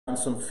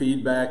some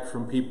feedback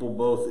from people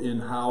both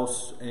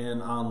in-house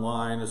and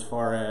online as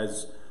far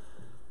as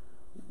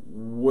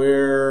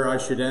where I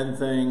should end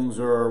things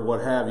or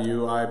what have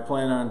you. I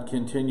plan on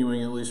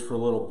continuing at least for a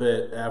little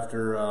bit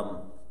after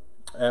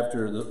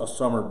a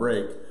summer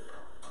break.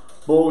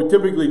 But what we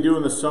typically do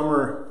in the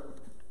summer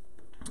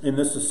in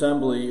this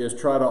assembly is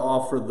try to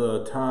offer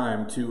the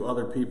time to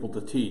other people to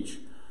teach.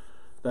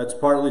 That's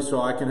partly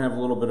so I can have a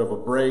little bit of a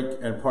break,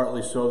 and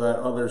partly so that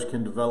others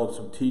can develop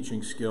some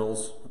teaching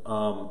skills.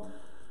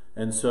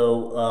 And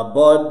so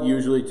Bud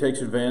usually takes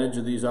advantage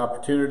of these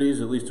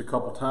opportunities at least a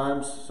couple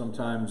times,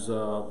 sometimes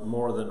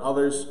more than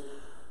others.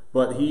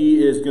 But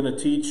he is going to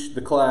teach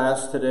the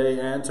class today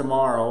and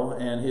tomorrow,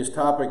 and his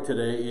topic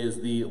today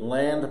is the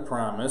land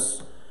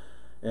promise.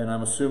 And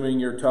I'm assuming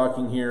you're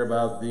talking here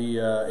about the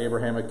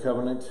Abrahamic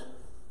covenant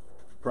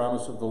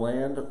promise of the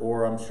land,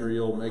 or I'm sure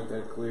you'll make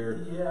that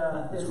clear.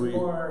 Yeah, it's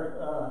more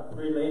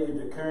related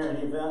to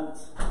current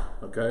events.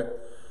 Okay.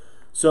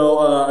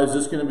 So is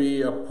this going to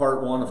be a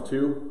part 1 of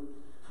 2?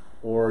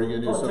 Or are you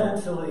going to do something?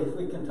 Potentially,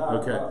 we can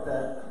talk about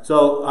that.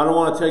 So I don't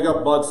want to take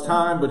up Bud's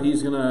time, but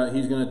he's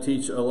gonna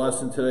teach a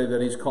lesson today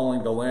that he's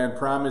calling the land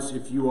promise.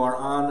 If you are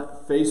on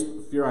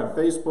if you're on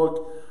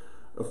Facebook,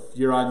 if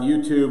you're on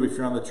YouTube, if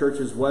you're on the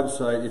church's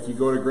website, if you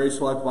go to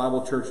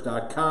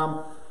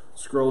gracelifebiblechurch.com,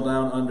 scroll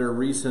down under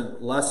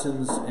recent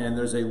lessons, and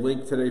there's a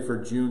link today for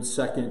June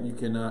 2nd. You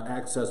can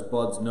access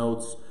Bud's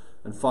notes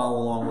and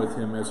follow along with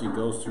him as he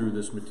goes through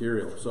this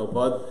material. So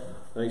Bud,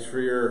 thanks for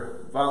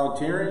your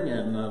volunteering,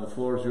 and the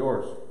floor is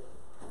yours.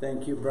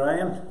 Thank you,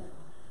 Brian.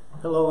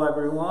 Hello,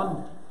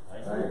 everyone.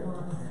 Hi.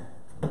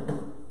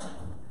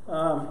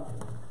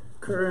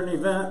 Current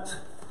event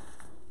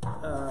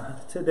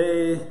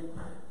today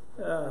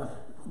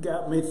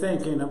got me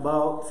thinking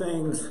about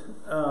things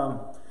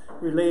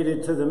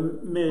related to the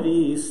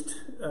Mideast,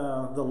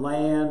 the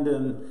land,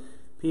 and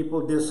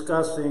people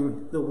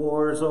discussing the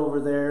wars over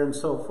there and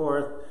so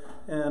forth.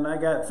 And I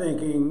got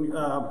thinking,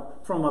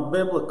 from a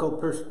biblical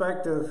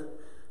perspective,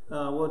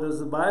 what does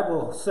the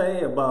Bible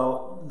say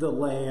about the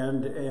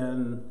land,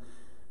 and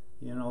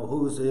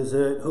whose is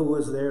it, who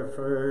was there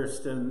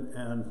first,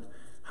 and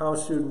how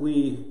should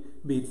we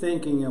be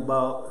thinking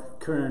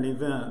about current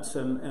events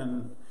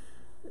and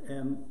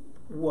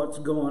what's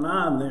going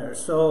on there?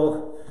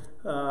 So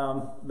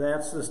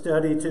that's the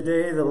study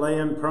today, the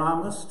land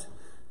promised.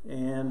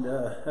 And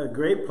a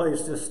great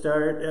place to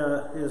start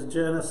is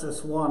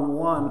Genesis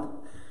 1:1.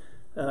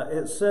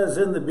 It says,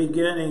 in the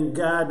beginning,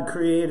 God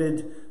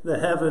created the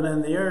heaven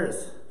and the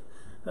earth.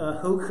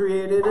 Who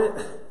created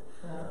it?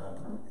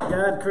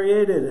 God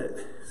created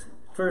it.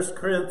 1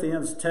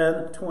 Corinthians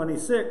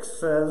 10:26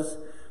 says,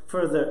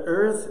 for the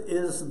earth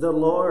is the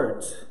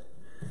Lord's,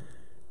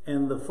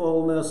 and the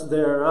fullness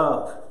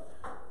thereof.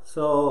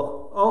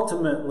 So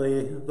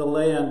ultimately, the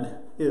land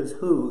is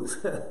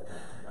whose?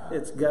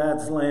 It's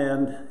God's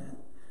land.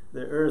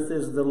 The earth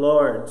is the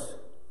Lord's.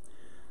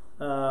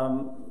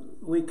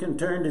 We can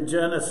turn to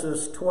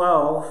Genesis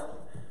 12,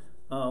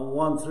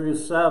 1 through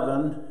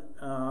 7,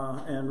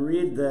 and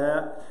read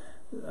that.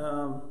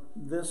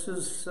 This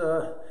is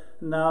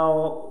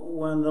now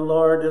when the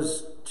Lord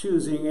is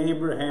choosing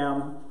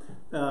Abram,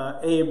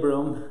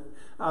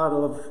 out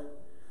of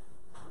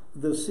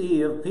the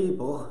sea of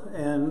people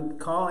and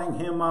calling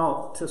him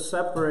out to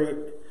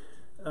separate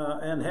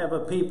and have a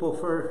people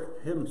for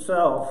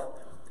himself.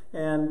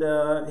 And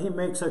he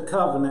makes a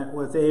covenant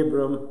with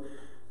Abram.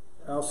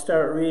 I'll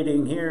start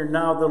reading here.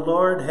 Now the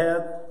Lord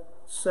had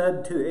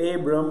said to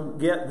Abram,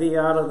 get thee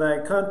out of thy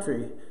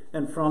country,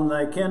 and from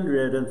thy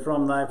kindred, and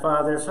from thy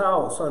father's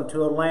house,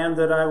 unto a land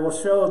that I will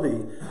show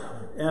thee.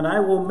 And I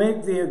will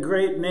make thee a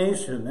great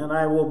nation, and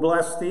I will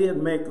bless thee,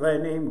 and make thy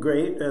name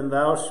great, and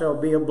thou shalt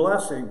be a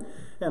blessing.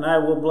 And I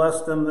will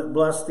bless them that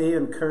bless thee,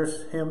 and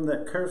curse him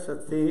that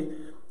curseth thee,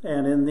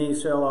 and in thee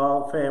shall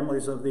all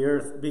families of the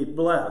earth be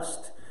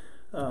blessed.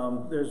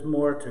 There's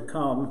more to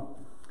come.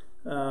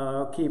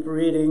 I'll keep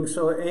reading.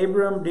 So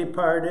Abram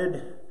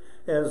departed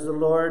as the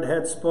Lord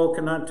had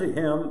spoken unto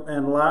him,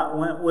 and Lot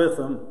went with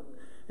him.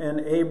 And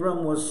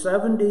Abram was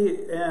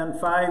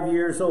 75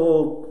 years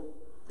old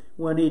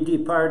when he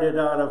departed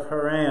out of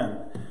Haran.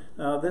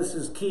 This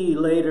is key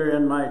later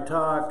in my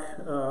talk,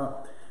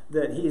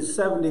 that he's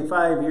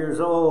 75 years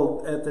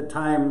old at the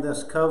time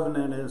this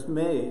covenant is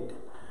made.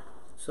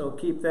 So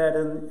keep that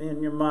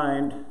in your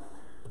mind.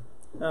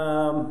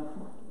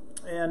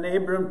 And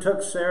Abram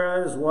took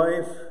Sarah his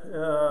wife,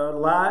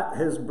 Lot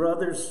his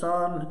brother's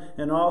son,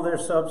 and all their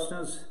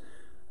substance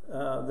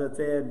that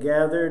they had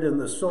gathered, and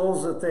the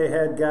souls that they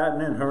had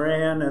gotten in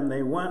Haran, and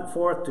they went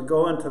forth to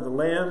go into the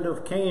land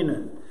of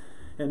Canaan.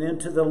 And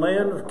into the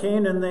land of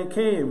Canaan they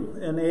came,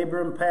 and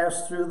Abram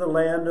passed through the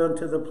land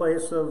unto the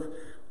place of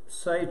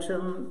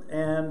Sichem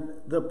and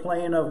the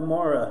plain of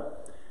Moreh.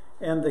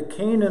 And the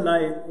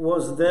Canaanite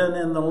was then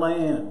in the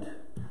land.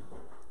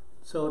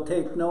 So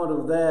take note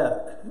of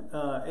that.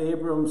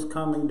 Abram's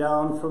coming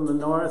down from the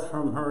north,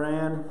 from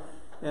Haran,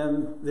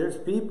 and there's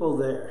people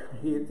there.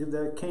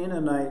 The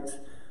Canaanites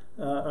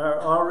are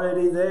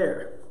already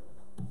there.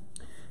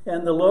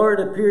 And the Lord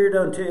appeared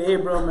unto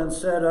Abram and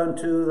said,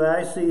 unto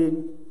thy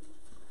seed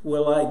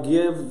will I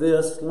give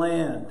this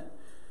land.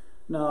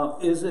 Now,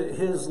 is it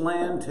his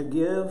land to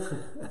give?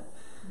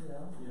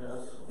 Yes.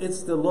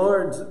 It's the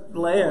Lord's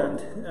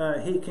land.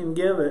 He can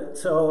give it.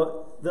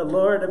 So the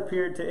Lord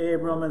appeared to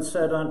Abram and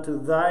said,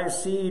 unto thy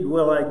seed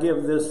will I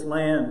give this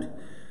land.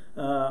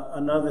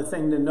 Another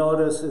thing to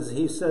notice is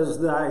he says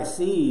thy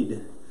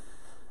seed.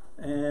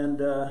 And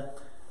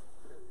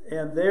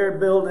there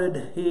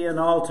builded he an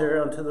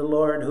altar unto the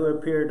Lord who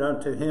appeared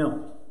unto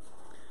him.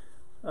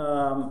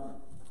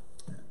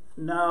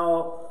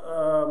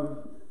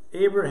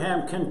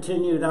 Abraham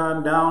continued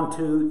on down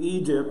to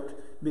Egypt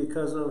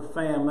because of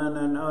famine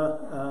and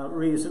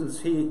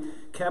reasons. He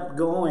kept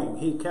going.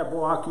 He kept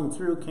walking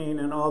through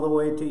Canaan all the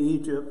way to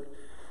Egypt.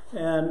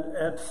 And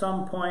at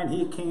some point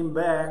he came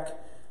back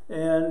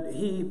and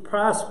he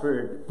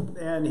prospered.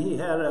 And he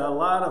had a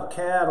lot of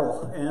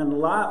cattle. And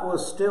Lot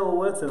was still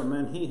with him,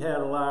 and he had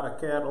a lot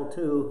of cattle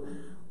too.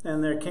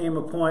 And there came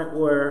a point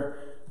where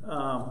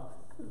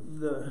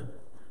the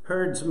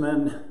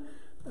herdsmen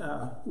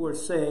were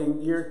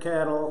saying, your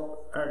cattle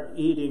are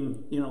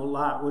eating,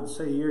 Lot would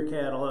say, your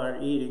cattle are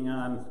eating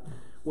on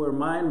where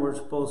mine were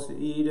supposed to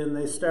eat. And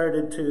they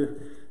started to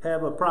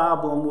have a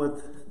problem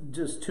with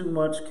just too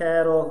much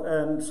cattle.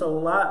 And so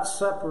Lot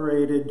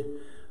separated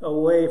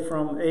away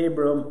from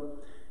Abram.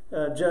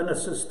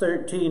 Genesis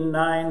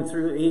 13:9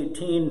 through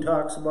 18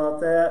 talks about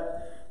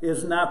that.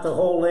 Is not the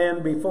whole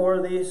land before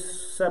thee?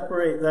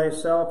 Separate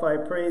thyself, I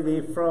pray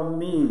thee, from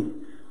me.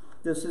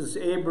 This is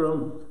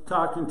Abram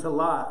talking to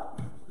Lot.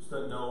 Just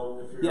a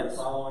note, if you're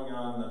following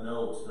on the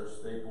notes, they're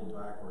stapled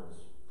backwards.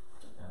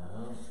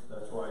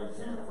 That's why you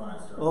can't find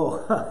stuff.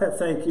 Oh,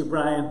 thank you,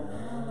 Brian.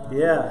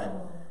 Yeah.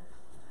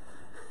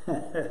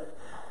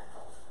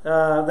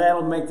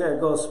 That'll make that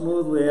go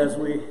smoothly as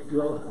we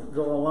go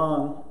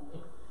along.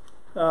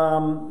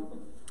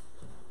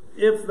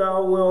 If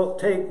thou wilt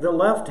take the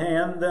left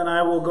hand, then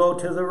I will go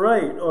to the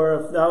right. Or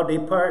if thou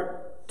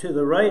depart to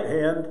the right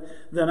hand,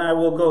 then I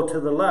will go to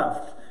the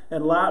left.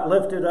 And Lot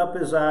lifted up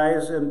his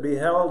eyes and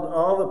beheld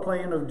all the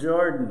plain of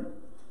Jordan,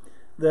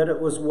 that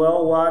it was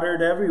well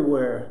watered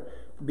everywhere,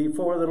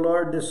 before the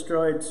Lord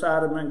destroyed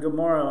Sodom and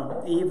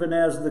Gomorrah, even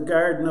as the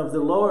garden of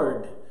the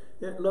Lord.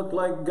 It looked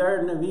like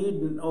Garden of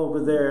Eden over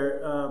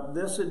there.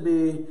 This would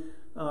be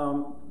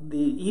the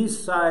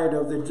east side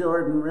of the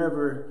Jordan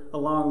River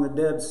along the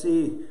Dead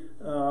Sea.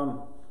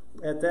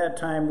 At that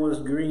time was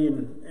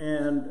green,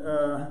 and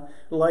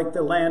like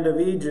the land of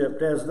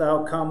Egypt, as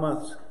thou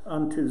comest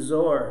unto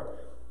Zoar.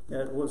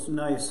 It was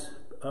nice,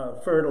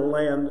 fertile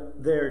land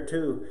there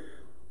too.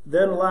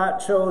 Then Lot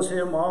chose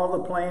him all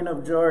the plain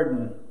of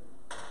Jordan.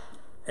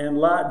 And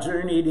Lot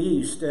journeyed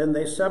east, and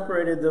they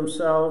separated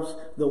themselves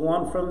the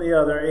one from the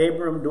other.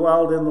 Abram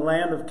dwelled in the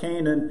land of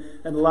Canaan,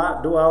 and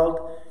Lot dwelled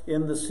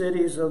in the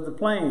cities of the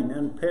plain,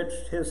 and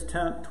pitched his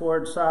tent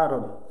toward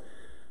Sodom.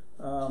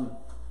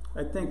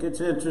 I think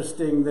it's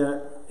interesting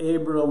that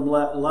Abram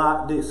let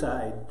Lot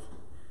decide,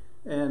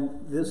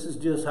 and this is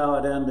just how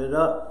it ended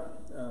up.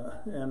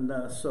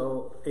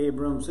 So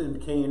Abram's in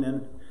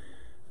Canaan.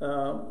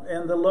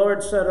 And the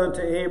Lord said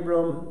unto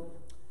Abram,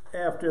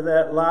 after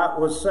that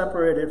Lot was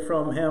separated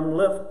from him,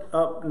 lift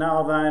up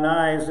now thine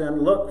eyes,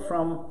 and look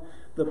from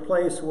the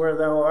place where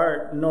thou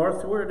art,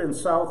 northward and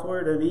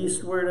southward and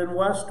eastward and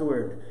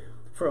westward.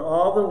 For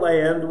all the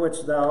land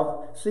which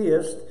thou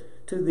seest,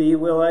 to thee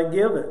will I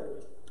give it,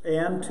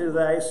 and to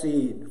thy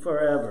seed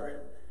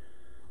forever.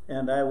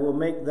 And I will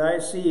make thy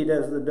seed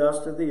as the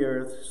dust of the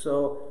earth,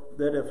 so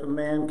that if a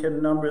man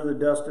can number the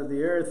dust of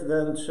the earth,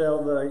 then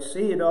shall thy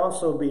seed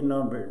also be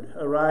numbered.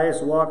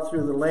 Arise, walk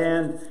through the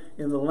land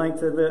in the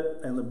length of it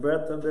and the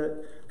breadth of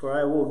it, for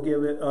I will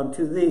give it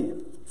unto thee.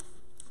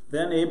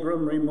 Then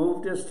Abram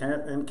removed his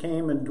tent and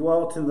came and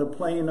dwelt in the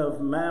plain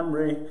of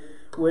Mamre,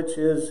 which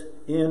is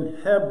in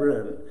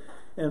Hebron,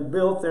 and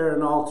built there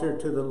an altar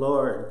to the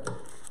Lord.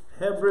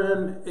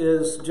 Hebron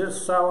is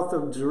just south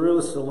of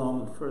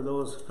Jerusalem, for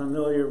those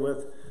familiar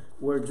with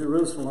where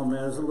Jerusalem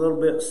is, a little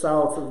bit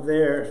south of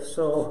there.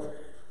 So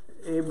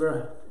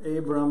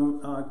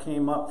Abram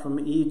came up from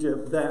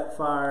Egypt that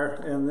far,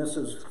 and this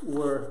is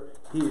where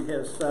he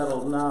has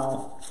settled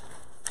now.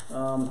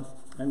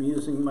 I'm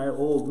using my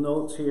old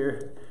notes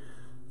here.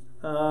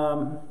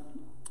 In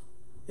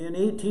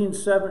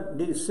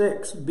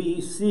 1876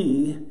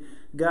 BC,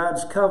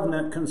 God's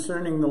covenant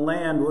concerning the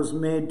land was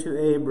made to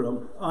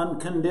Abram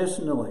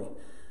unconditionally.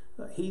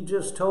 He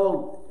just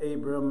told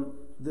Abram,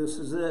 this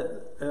is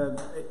it.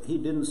 He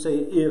didn't say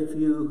if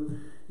you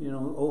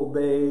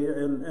obey.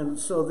 And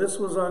so this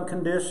was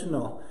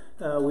unconditional.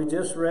 We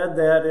just read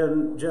that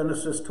in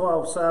Genesis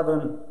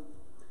 12:7.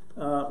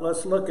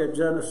 Let's look at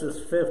Genesis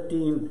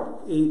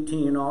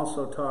 15:18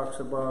 also talks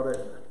about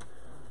it.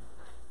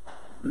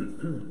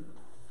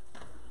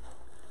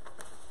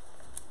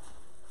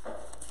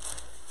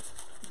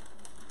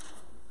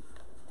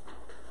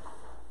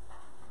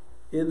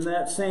 In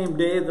that same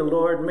day the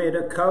Lord made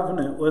a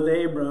covenant with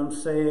Abram,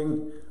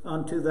 saying,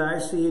 unto thy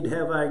seed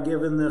have I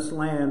given this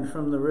land,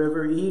 from the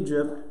river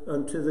Egypt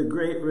unto the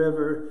great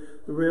river,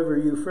 the river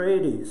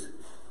Euphrates.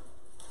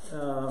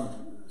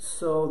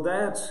 So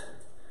that's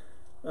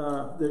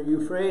the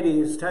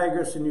Euphrates,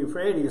 Tigris and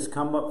Euphrates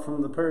come up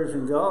from the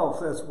Persian Gulf.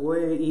 That's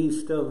way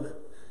east of,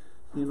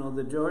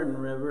 the Jordan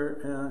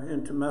River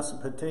into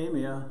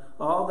Mesopotamia.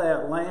 All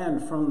that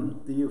land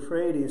from the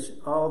Euphrates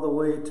all the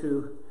way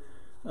to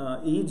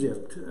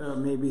Egypt,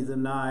 maybe the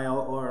Nile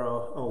or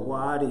a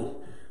wadi.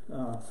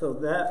 So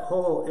that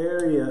whole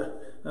area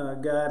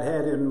God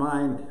had in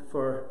mind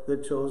for the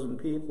chosen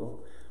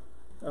people.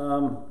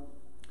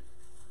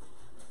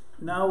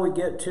 Now we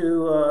get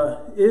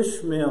to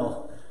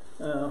Ishmael.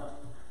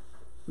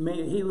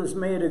 He was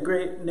made a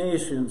great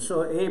nation.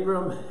 So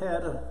Abram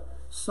had a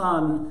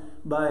son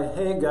by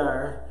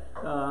Hagar.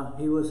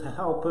 He was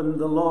helping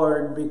the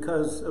Lord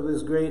because of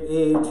his great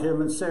age.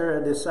 Him and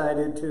Sarah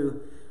decided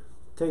to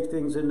take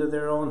things into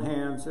their own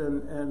hands,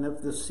 and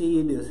if the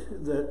seed is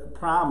the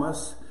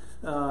promise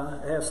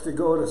has to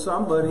go to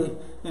somebody,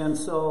 and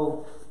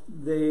so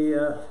they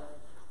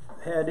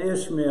had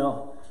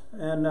Ishmael.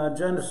 And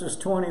Genesis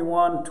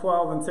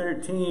 21:12 and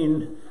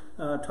 13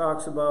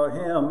 talks about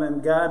him.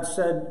 And God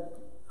said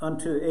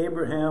unto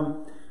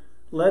Abraham,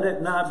 let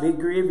it not be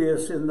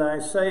grievous in thy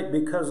sight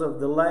because of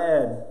the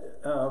lad.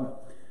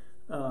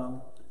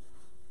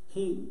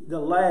 The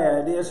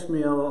lad,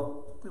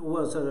 Ishmael,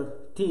 was a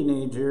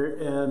teenager,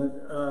 and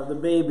the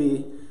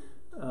baby,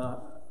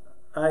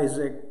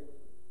 Isaac,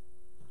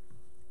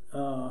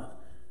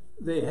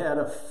 they had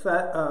a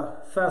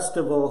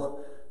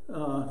festival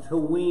to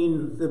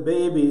wean the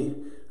baby.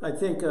 I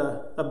think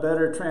a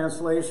better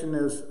translation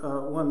is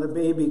when the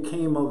baby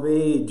came of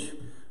age,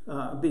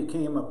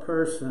 became a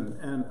person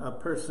and a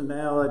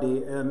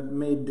personality and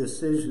made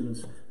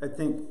decisions. I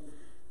think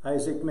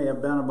Isaac may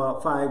have been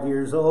about 5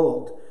 years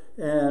old,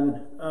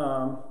 and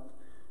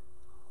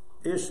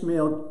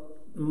Ishmael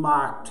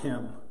mocked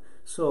him.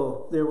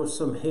 So there was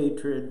some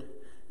hatred,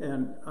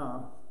 and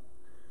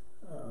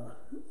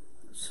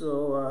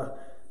so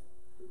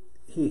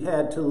he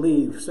had to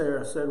leave.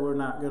 Sarah said, we're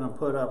not going to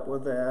put up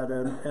with that,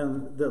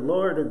 and the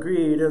Lord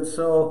agreed, and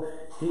so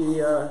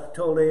he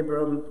told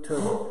Abram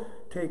to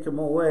take him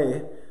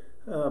away.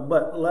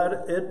 But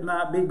let it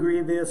not be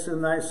grievous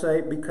in thy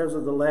sight because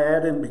of the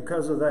lad and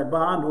because of thy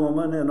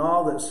bondwoman, and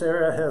all that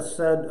Sarah hath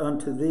said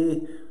unto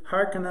thee.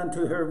 Hearken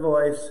unto her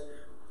voice,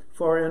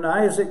 for in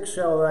Isaac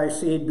shall thy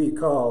seed be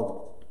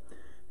called.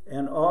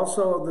 And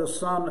also the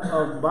son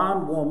of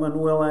bondwoman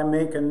will I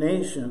make a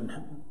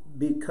nation,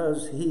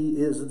 because he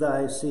is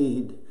thy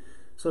seed.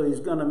 So he's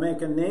going to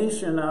make a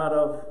nation out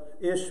of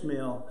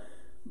Ishmael,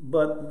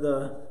 but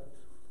the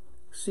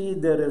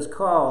seed that is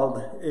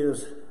called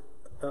is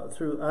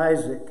through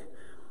Isaac.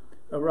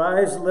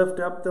 Arise, lift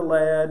up the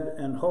lad,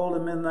 and hold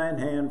him in thine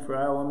hand, for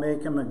I will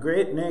make him a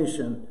great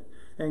nation.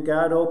 And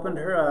God opened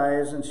her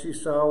eyes, and she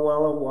saw a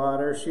well of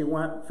water. She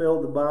went,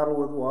 filled the bottle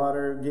with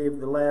water, gave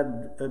the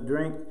lad a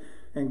drink,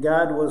 and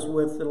God was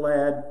with the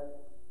lad.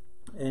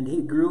 And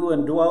he grew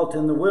and dwelt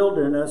in the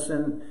wilderness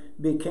and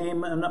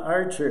became an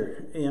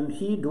archer. And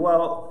he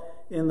dwelt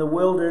in the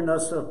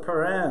wilderness of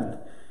Paran.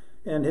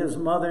 And his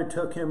mother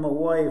took him a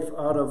wife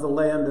out of the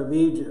land of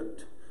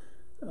Egypt.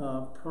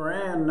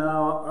 Paran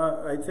now,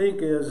 I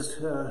think, is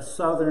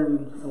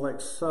southern, like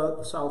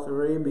South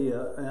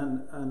Arabia,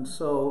 and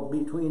so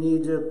between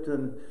Egypt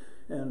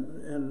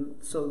and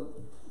so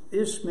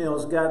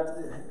Ishmael's got,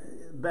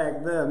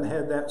 back then,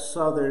 had that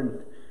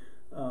southern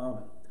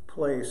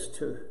place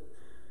to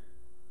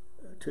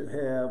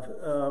have.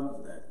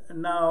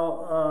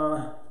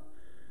 Now,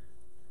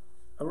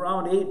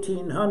 around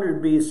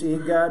 1800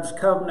 BC, God's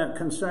covenant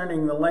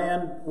concerning the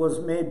land was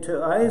made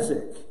to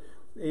Isaac,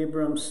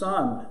 Abram's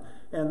son.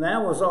 And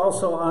that was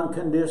also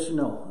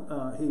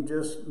unconditional. He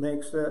just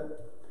makes that.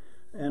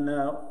 And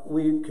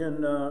we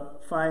can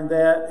find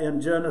that in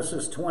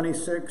Genesis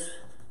 26,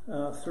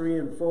 3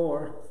 and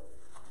 4.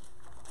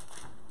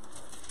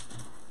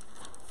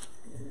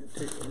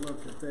 Take a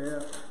look at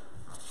that.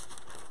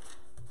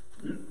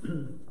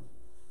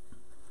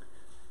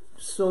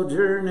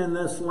 Sojourn in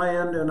this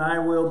land, and I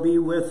will be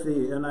with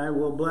thee, and I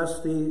will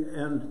bless thee,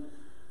 and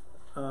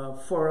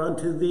for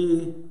unto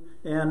thee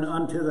and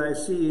unto thy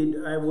seed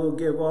I will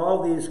give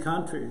all these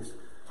countries,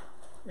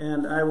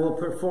 and I will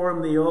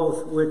perform the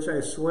oath which I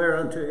swear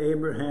unto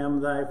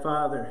Abraham thy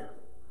father.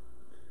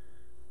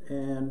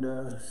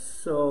 And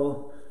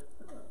so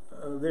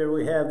there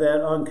we have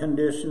that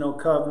unconditional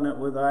covenant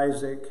with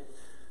Isaac.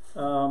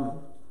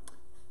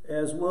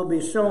 As will be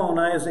shown,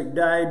 Isaac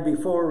died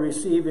before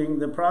receiving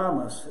the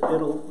promise.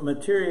 It'll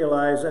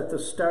materialize at the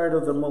start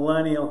of the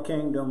millennial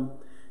kingdom,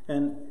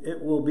 and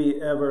it will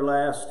be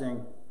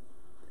everlasting.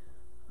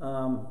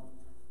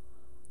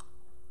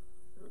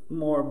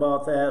 More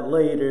about that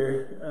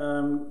later.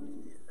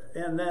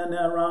 And then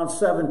around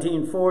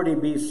 1740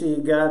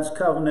 BC, God's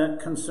covenant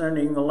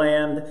concerning the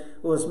land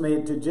was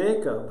made to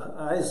Jacob,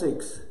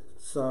 Isaac's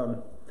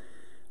son,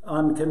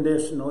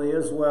 unconditionally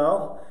as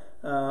well.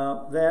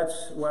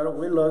 That's, why don't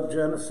we look,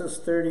 Genesis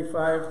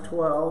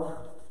 35:12.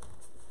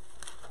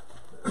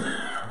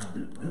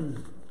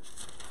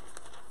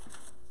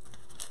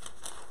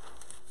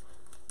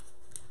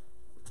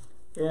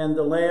 And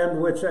the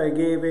land which I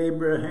gave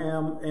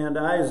Abraham and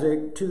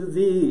Isaac, to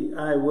thee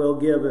I will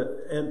give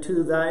it, and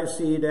to thy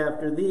seed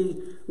after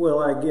thee will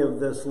I give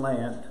this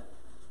land.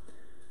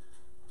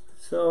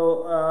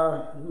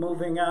 So,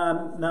 moving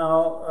on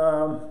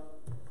now,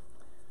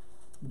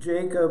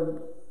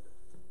 Jacob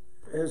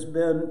has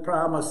been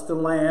promised the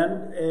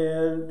land,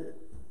 and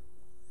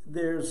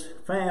there's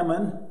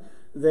famine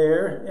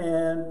there,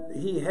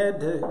 and he had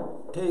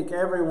to take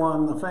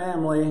everyone, the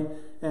family,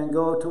 and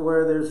go to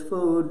where there's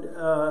food.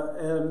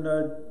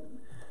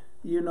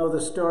 You know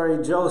the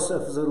story,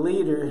 Joseph is a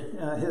leader,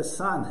 his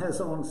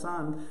own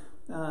son,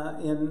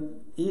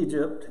 in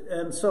Egypt.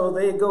 And so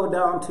they go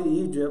down to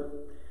Egypt.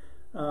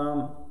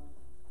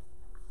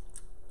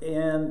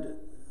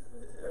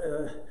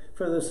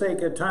 For the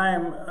sake of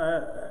time,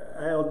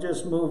 I'll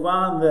just move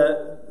on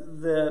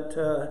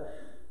that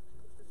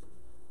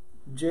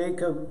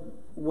Jacob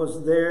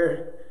was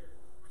there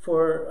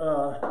for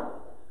a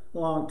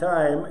long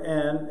time,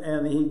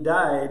 and he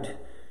died.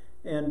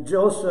 And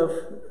Joseph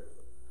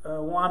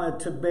wanted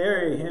to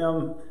bury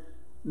him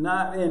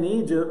not in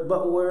Egypt,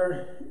 but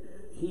where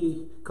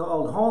he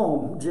called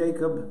home,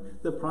 Jacob,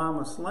 the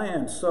promised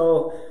land.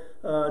 So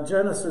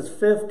Genesis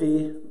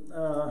 50,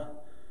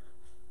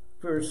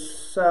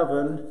 verse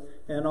 7,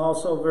 and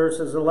also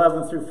verses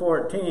 11 through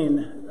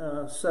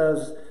 14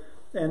 says,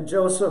 and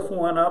Joseph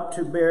went up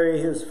to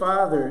bury his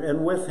father,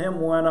 and with him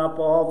went up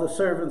all the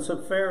servants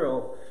of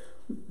Pharaoh,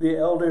 the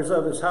elders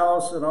of his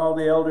house, and all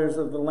the elders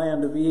of the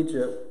land of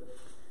Egypt.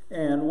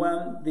 And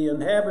when the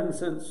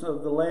inhabitants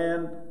of the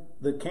land,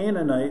 the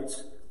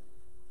Canaanites,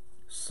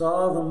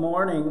 saw the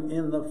mourning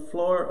in the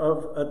floor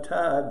of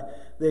Atad,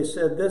 they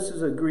said, this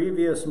is a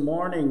grievous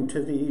mourning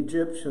to the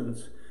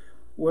Egyptians.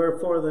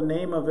 Wherefore the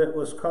name of it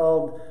was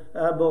called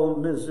Abel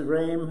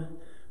Mizraim,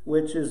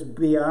 which is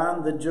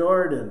beyond the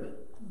Jordan.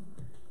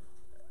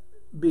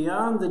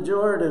 Beyond the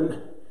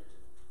Jordan,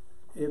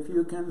 if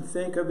you can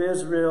think of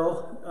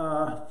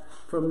Israel,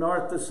 from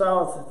north to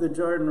south, the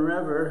Jordan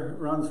River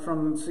runs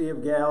from the Sea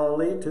of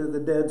Galilee to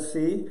the Dead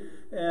Sea,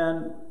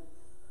 and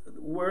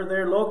where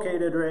they're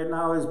located right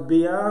now is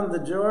beyond the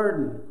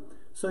Jordan.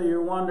 So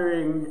you're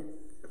wondering,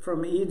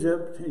 from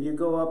Egypt, you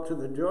go up to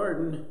the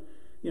Jordan,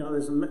 you know,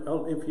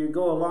 if you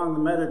go along the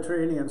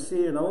Mediterranean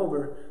Sea and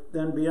over,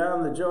 then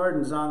beyond the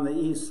Jordan's on the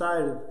east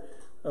side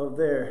of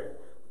there.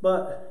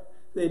 But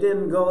they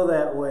didn't go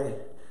that way.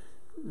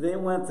 They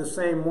went the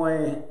same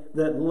way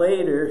that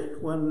later,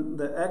 when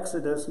the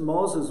Exodus,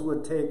 Moses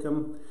would take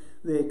them,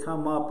 they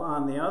come up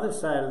on the other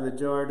side of the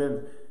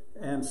Jordan.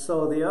 And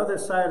so the other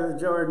side of the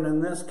Jordan in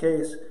this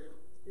case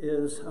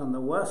is on the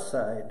west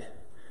side.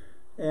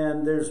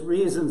 And there's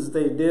reasons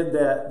they did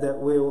that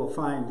we will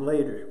find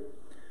later.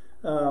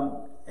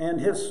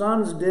 And his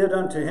sons did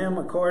unto him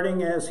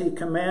according as he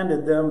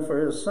commanded them, for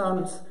his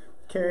sons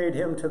carried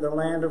him to the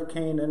land of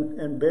Canaan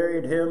and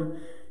buried him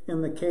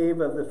in the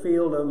cave of the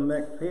field of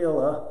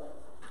Machpelah,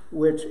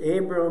 which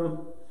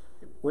Abraham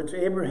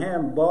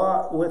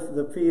bought with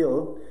the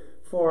field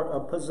for a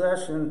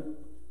possession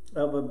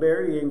of a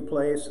burying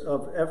place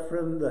of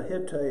Ephron the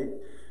Hittite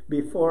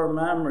before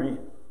Mamre.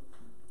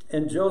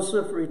 And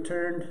Joseph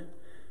returned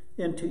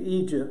into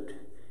Egypt,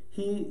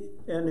 he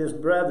and his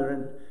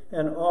brethren,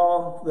 and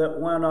all that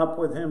went up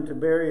with him to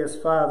bury his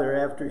father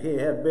after he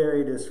had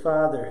buried his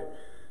father.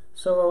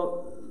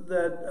 So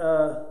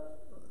that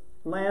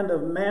land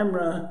of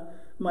Mamre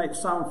might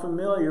sound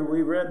familiar.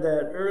 We read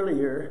that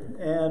earlier.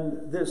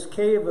 And this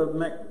cave of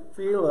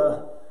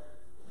Machpelah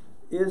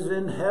is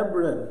in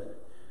Hebron.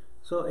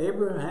 So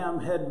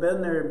Abraham had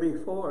been there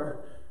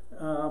before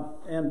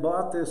and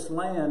bought this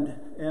land.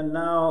 And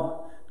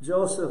now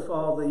Joseph,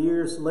 all the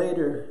years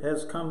later,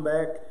 has come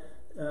back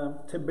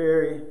to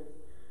bury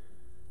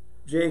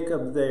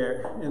Jacob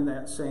there in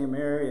that same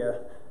area.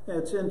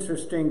 It's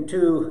interesting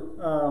too,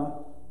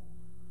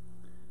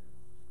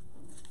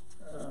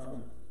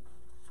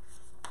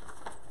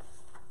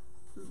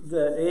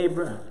 that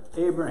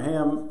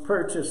Abraham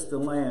purchased the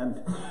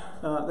land.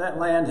 That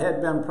land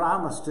had been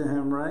promised to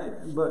him, right?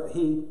 But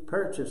he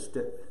purchased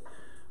it.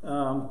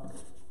 The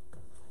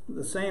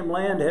same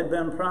land had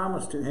been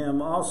promised to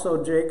him.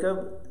 Also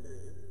Jacob,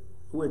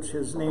 which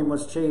his name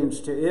was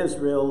changed to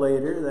Israel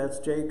later, that's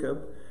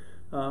Jacob,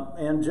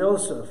 and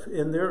Joseph.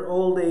 In their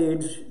old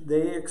age,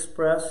 they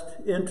expressed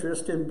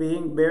interest in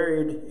being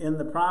buried in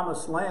the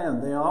promised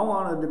land. They all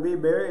wanted to be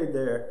buried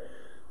there.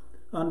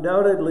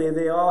 Undoubtedly,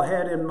 they all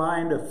had in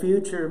mind a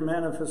future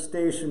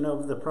manifestation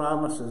of the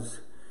promises.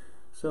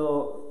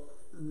 So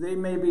they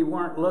maybe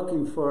weren't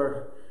looking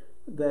for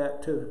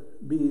that to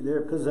be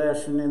their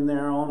possession in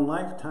their own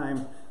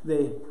lifetime.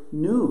 They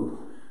knew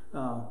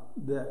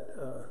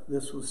that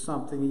this was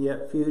something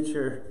yet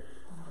future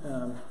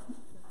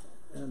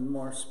and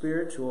more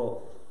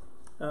spiritual.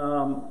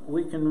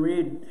 We can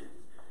read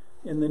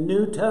in the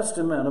New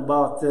Testament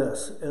about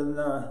this, and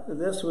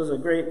this was a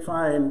great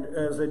find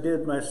as I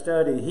did my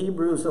study.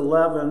 Hebrews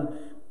 11,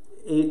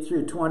 8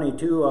 through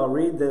 22, I'll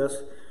read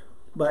this.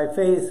 By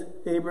faith,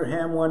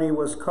 Abraham, when he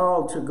was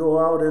called to go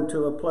out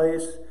into a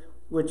place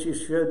which he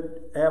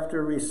should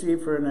after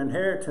receive for an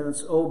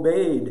inheritance,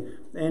 obeyed,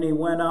 and he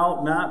went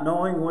out not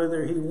knowing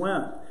whither he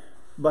went.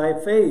 By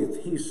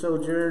faith he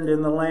sojourned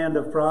in the land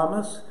of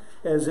promise,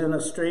 as in a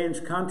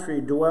strange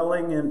country,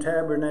 dwelling in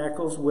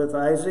tabernacles with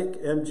Isaac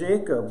and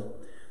Jacob,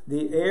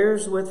 the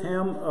heirs with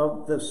him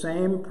of the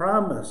same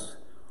promise.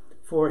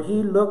 For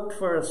he looked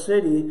for a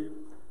city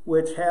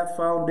which hath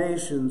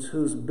foundations,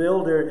 whose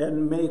builder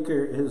and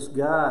maker is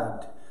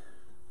God.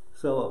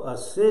 So a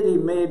city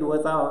made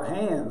without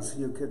hands,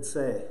 you could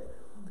say.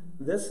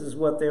 This is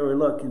what they were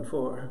looking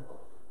for.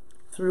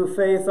 Through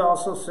faith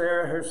also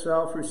Sarah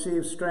herself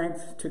received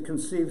strength to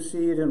conceive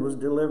seed and was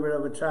delivered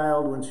of a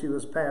child when she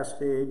was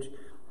past age,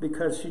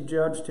 because she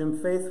judged him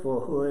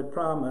faithful who had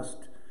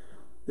promised.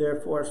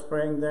 Therefore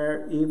sprang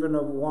there even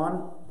of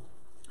one,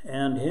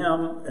 and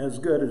him as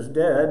good as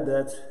dead,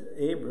 that's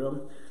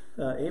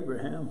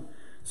Abraham,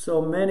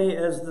 so many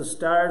as the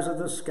stars of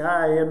the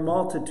sky in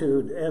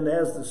multitude, and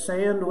as the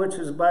sand which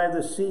is by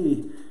the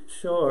sea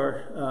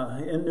shore,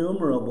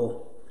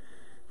 innumerable.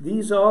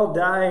 These all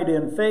died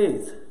in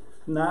faith,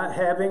 not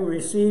having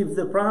received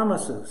the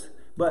promises,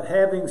 but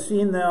having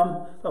seen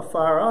them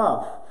afar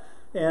off,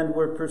 and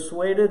were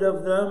persuaded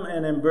of them,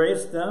 and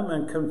embraced them,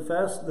 and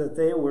confessed that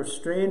they were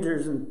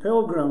strangers and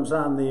pilgrims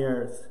on the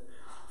earth.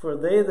 For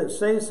they that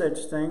say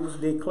such things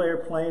declare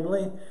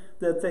plainly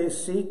that they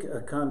seek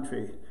a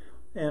country.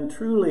 And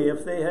truly,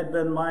 if they had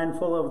been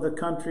mindful of the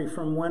country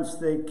from whence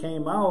they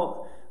came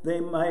out, they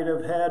might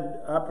have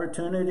had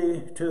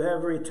opportunity to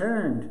have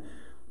returned.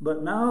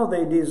 But now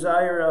they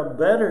desire a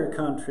better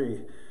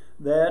country,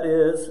 that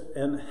is,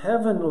 an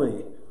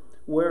heavenly.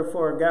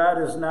 Wherefore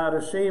God is not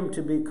ashamed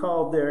to be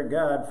called their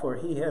God, for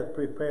he hath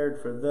prepared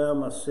for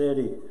them a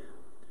city.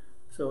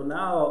 So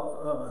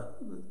now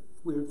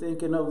we're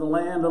thinking of the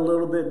land a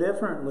little bit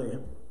differently.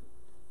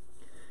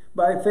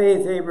 By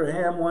faith,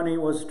 Abraham, when he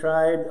was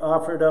tried,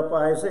 offered up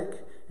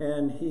Isaac,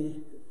 and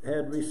he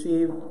that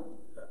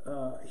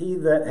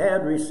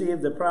had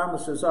received the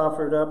promises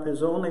offered up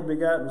his only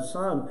begotten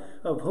son,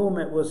 of whom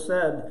it was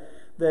said,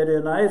 that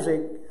in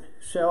Isaac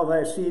shall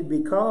thy seed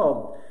be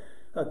called,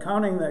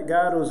 accounting that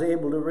God was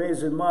able to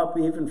raise him up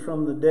even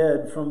from the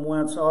dead, from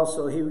whence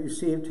also he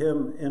received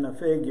him in a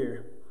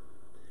figure.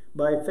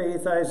 By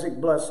faith Isaac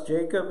blessed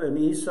Jacob and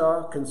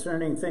Esau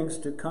concerning things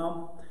to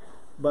come.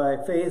 By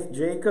faith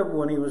Jacob,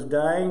 when he was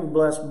dying,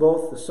 blessed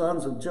both the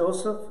sons of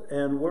Joseph,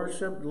 and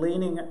worshipped,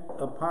 leaning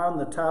upon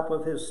the top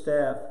of his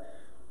staff.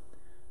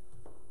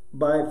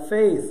 By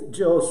faith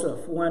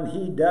Joseph, when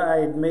he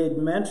died, made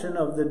mention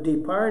of the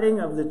departing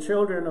of the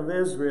children of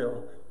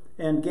Israel,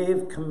 and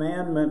gave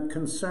commandment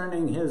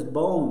concerning his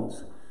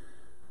bones.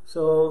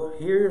 So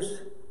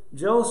here's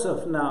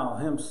Joseph now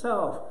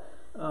himself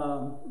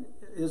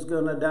is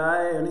going to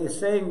die, and he's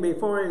saying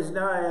before he's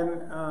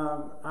dying,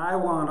 I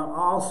want to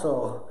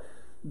also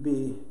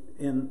be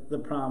in the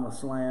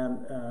promised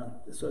land,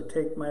 so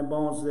take my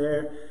bones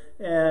there.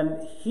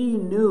 And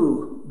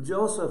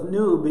Joseph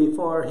knew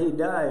before he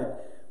died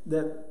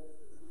that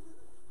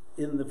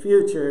in the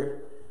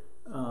future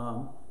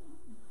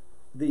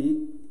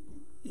the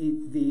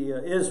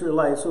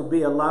Israelites will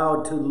be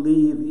allowed to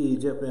leave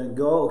Egypt and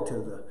go to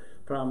the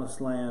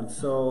promised land.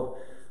 So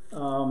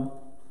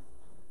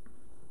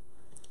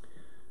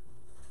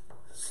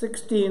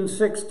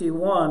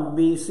 1661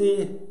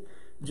 BC,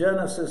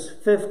 Genesis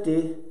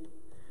 50,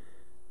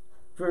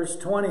 verse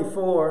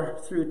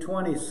 24 through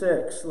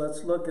 26.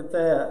 Let's look at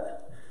that.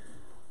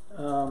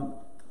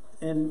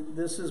 And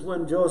this is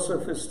when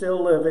Joseph is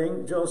still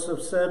living.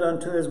 Joseph said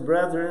unto his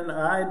brethren,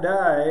 I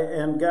die,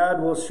 and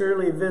God will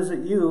surely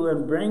visit you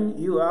and bring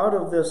you out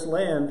of this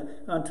land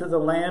unto the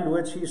land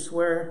which he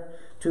sware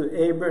to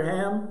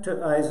Abraham, to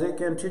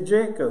Isaac, and to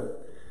Jacob.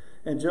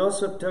 And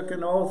Joseph took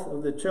an oath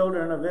of the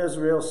children of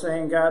Israel,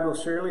 saying, God will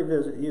surely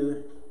visit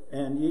you,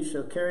 and ye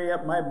shall carry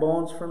up my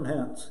bones from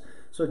hence.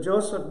 So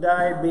Joseph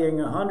died being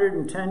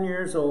 110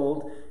 years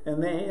old,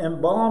 and they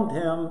embalmed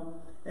him,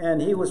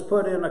 and he was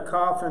put in a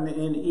coffin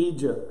in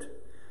Egypt.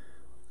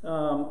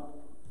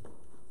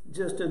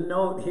 Just a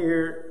note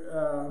here,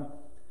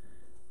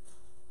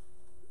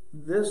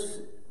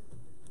 this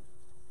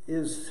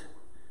is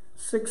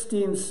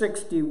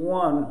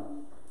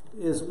 1661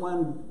 is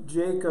when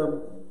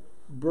Jacob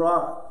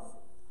brought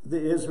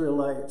the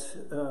Israelites.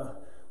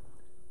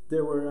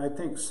 There were, I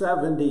think,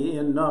 70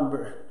 in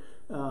number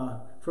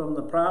from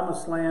the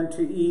promised land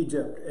to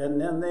Egypt,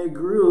 and then they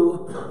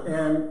grew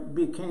and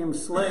became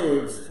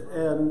slaves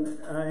and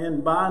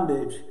in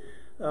bondage.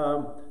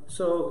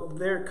 So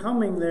their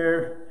coming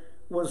there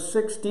was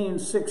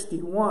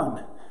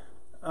 1661.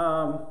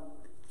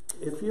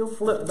 If you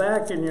flip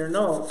back in your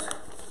notes,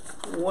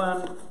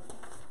 when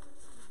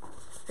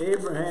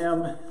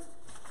Abram,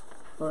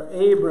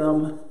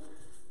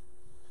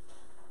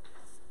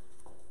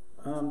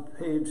 on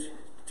page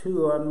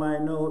 2 on my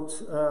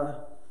notes,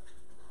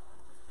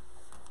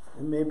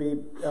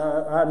 maybe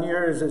on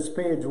yours it's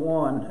page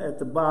 1 at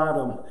the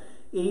bottom,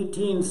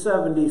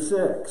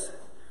 1876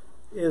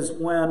 is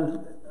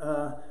when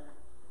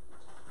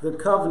the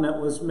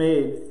covenant was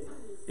made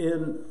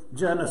in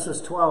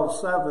Genesis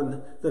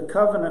 12:7, the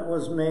covenant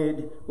was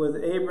made with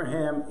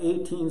Abraham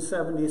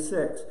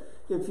 1876.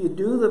 If you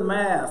do the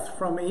math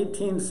from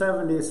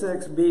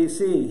 1876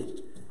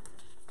 BC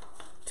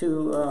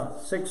to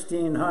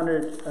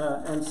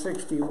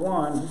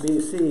 1661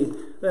 BC,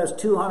 that's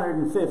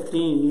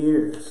 215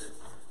 years.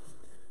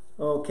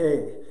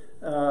 Okay.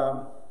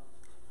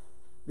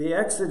 The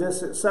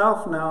Exodus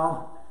itself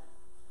now,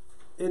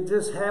 it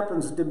just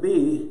happens to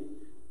be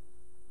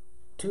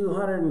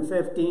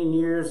 215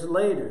 years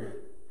later.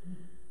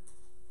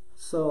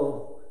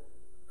 So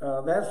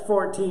that's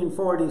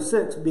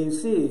 1446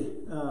 BC.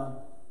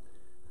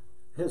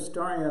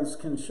 Historians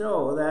can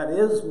show that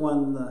is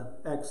when the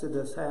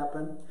Exodus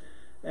happened.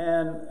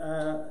 And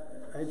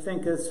I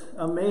think it's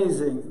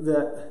amazing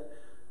that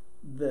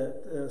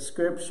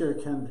Scripture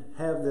can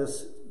have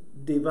this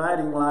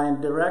dividing line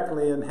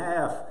directly in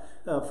half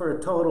for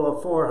a total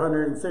of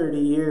 430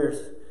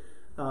 years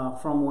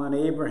from when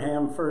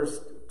Abraham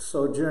first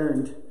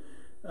sojourned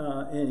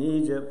in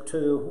Egypt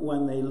to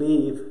when they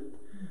leave.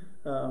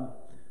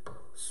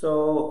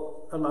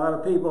 So a lot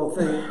of people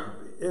think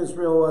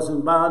Israel was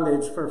in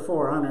bondage for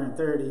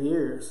 430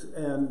 years,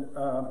 and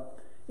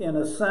in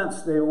a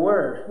sense they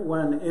were.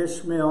 When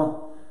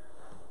Ishmael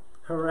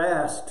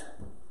harassed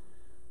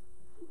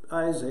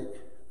Isaac,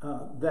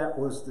 that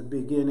was the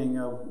beginning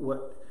of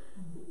what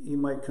you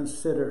might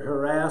consider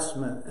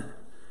harassment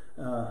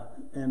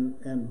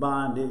and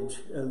bondage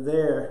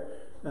there.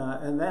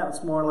 And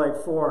that's more like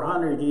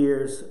 400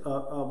 years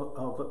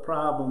of a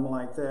problem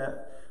like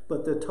that.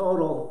 But the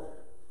total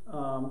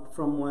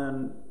from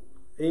when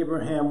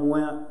Abraham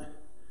went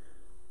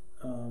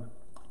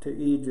to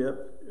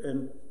Egypt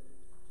and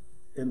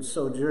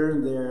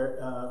sojourned there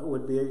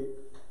would be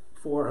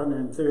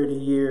 430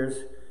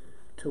 years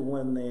to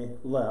when they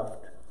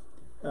left.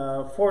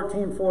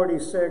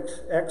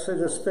 1446,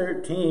 Exodus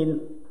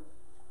 13,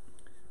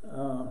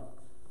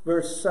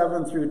 verse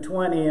 7 through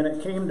 20, and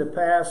it came to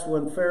pass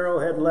when Pharaoh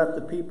had let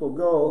the people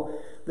go,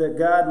 that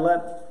God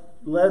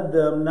led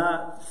them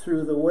not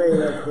through the way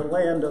of the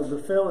land of the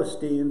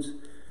Philistines,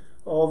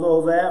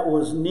 although that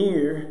was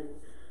near.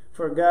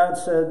 For God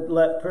said,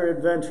 let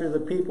peradventure the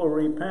people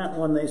repent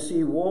when they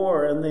see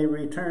war, and they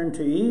return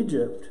to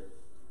Egypt.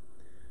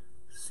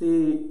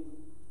 See,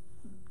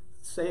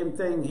 same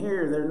thing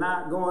here. They're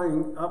not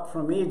going up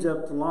from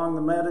Egypt along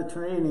the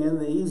Mediterranean,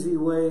 the easy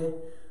way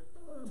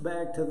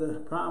back to the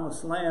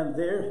promised land.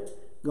 They're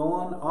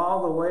going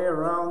all the way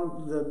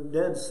around the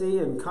Dead Sea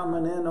and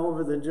coming in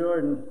over the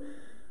Jordan.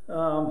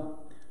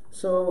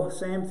 So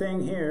same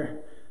thing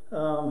here.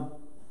 But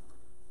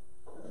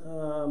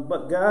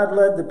God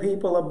led the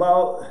people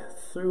about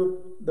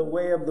through the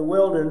way of the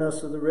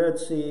wilderness of the Red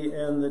Sea,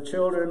 and the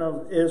children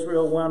of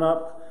Israel went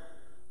up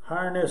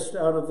harnessed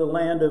out of the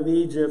land of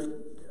Egypt.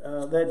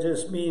 That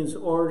just means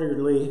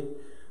orderly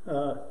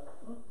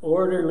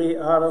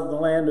out of the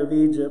land of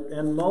Egypt.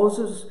 And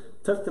Moses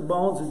took the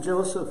bones of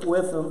Joseph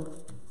with him,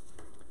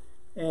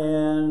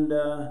 and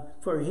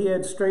for he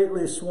had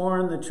straitly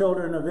sworn the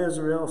children of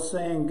Israel,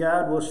 saying,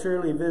 God will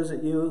surely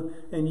visit you,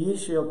 and ye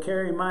shall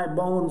carry my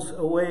bones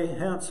away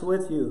hence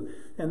with you.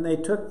 And they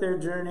took their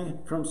journey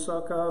from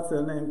Succoth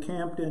and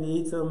encamped in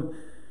Etham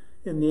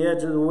in the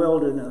edge of the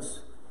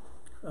wilderness.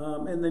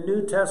 In the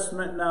New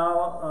Testament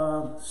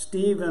now,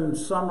 Stephen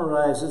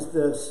summarizes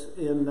this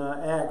in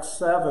Acts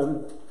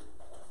 7.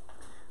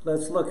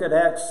 Let's look at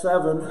Acts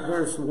 7,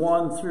 verse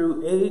 1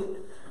 through 8.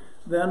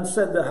 Then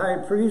said the high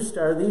priest,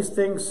 are these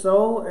things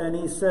so? And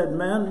he said,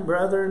 men,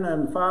 brethren,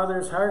 and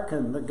fathers,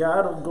 hearken. The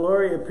God of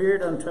glory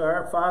appeared unto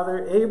our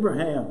father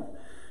Abraham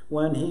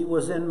when he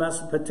was in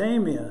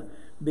Mesopotamia,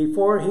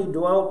 before he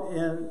dwelt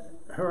in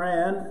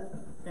Haran,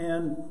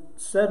 and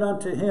said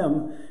unto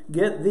him,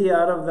 get thee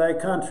out of thy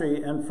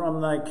country and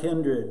from thy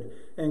kindred,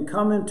 and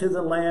come into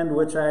the land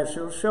which I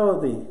shall show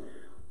thee.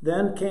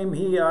 Then came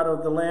he out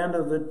of the land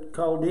of the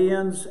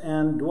Chaldeans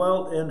and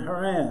dwelt in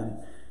Haran.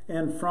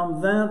 And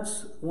from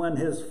thence, when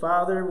his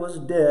father was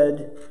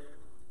dead,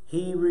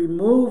 he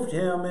removed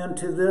him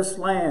into this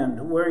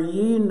land where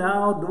ye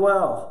now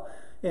dwell,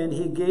 and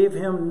he gave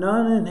him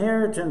none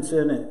inheritance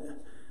in it,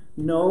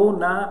 no,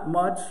 not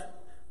much,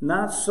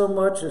 not so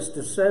much as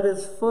to set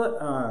his foot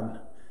on.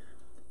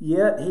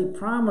 Yet he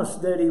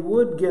promised that he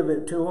would give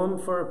it to him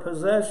for a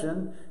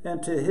possession,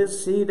 and to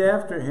his seed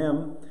after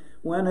him,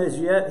 when as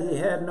yet he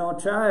had no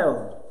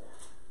child.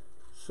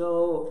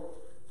 So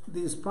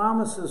these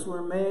promises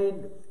were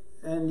made,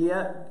 and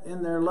yet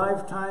in their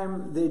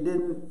lifetime they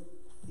didn't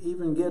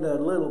even get a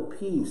little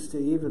piece to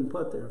even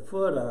put their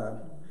foot on.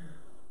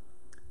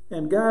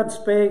 And God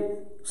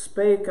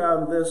spake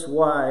on this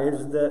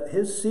wise, that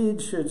his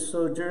seed should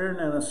sojourn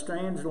in a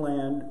strange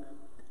land,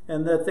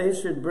 and that they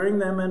should bring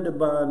them into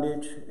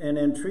bondage, and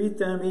entreat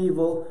them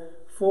evil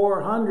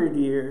 400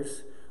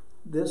 years.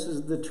 This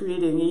is the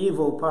treating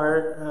evil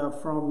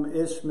part from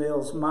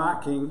Ishmael's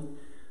mocking,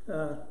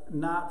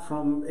 not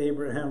from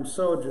Abraham's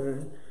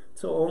sojourn.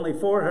 So only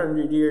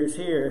 400 years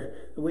here.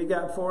 We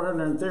got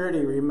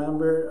 430,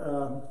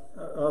 remember,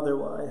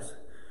 otherwise.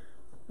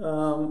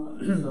 So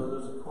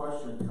there's a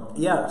question coming.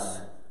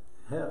 Yes.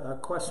 a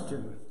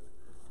question.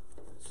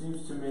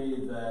 Seems to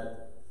me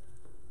that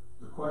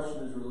the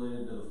question is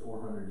related to the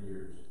 400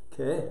 years.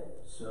 Okay.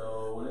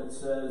 So when it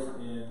says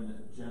in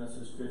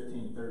Genesis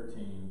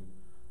 15:13,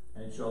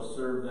 and shall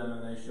serve them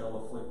and they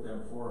shall afflict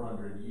them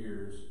 400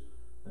 years,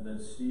 and then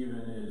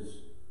Stephen is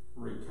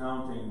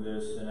recounting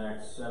this in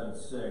Acts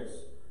 7:6,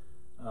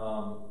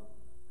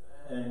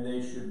 and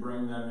they should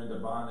bring them into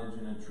bondage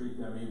and entreat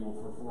them evil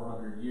for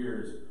 400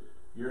 years.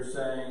 You're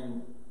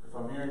saying, if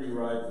I'm hearing you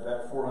right,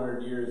 that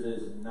 400 years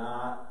is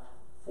not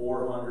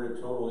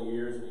 400 total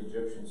years in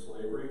Egyptian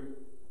slavery?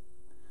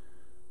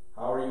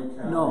 How are you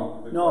counting?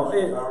 No, the no.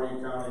 question is, how are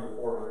you counting the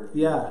 400 years?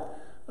 Yeah.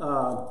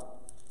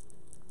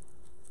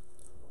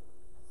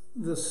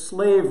 The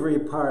slavery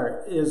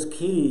part is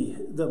key.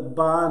 The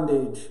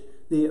bondage,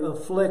 the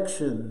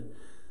affliction,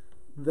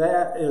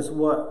 that is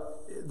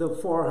what the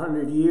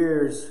 400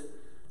 years.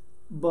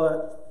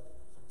 But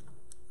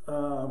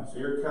so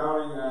you're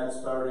counting that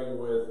starting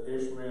with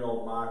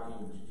Ishmael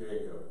mocking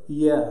Jacob.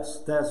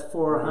 Yes, that's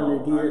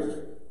 400 years.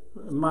 Isaac.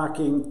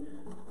 Mocking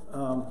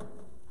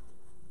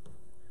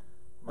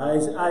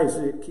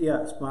Isaac,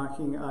 yes,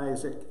 mocking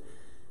Isaac.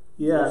 Yes.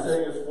 You're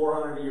saying it's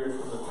 400 years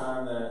from the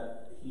time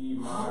that he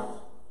mocked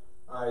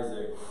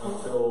Isaac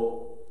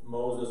until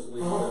Moses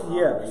leaves them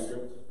out of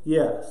Egypt?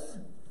 Yes.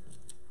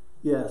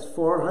 Yes,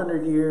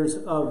 400 years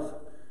of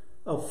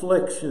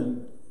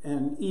affliction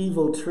and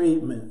evil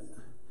treatment.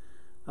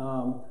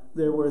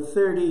 There were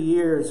 30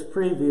 years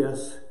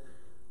previous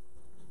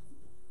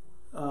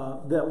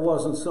that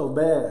wasn't so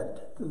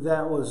bad.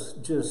 That was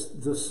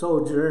just the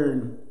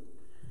sojourn,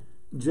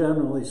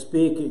 generally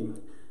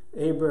speaking.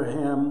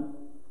 Abraham,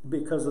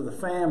 because of the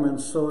famine,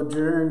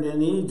 sojourned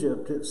in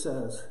Egypt, it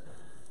says.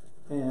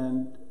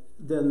 And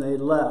then they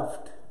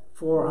left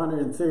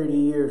 430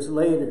 years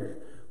later,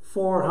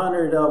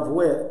 400 of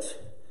which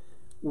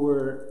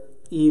were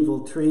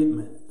evil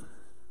treatment.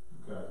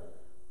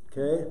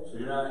 Okay? So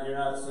you're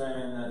not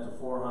saying that the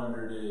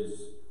 400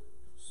 is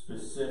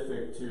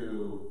specific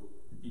to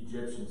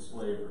Egyptian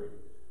slavery.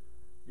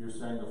 You're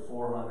saying the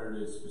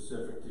 400 is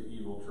specific to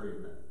evil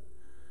treatment.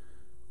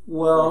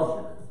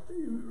 Well,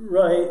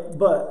 right,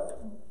 but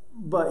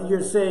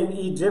you're saying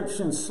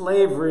Egyptian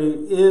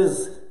slavery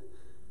is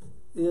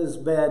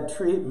bad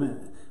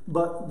treatment.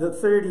 But the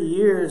 30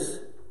 years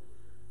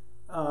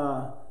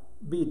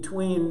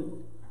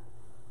between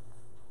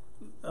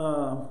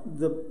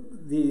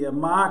the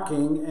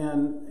mocking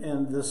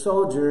and the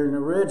sojourn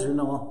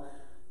original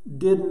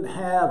didn't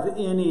have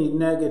any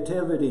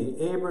negativity.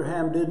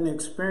 Abraham didn't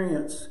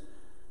experience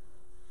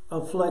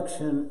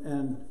affliction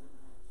and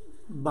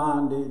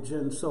bondage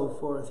and so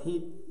forth.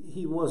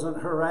 He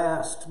wasn't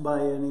harassed by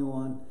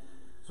anyone.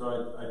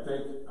 So I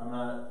think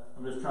I'm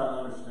just trying to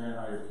understand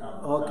how you're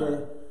counting. Okay,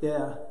 time.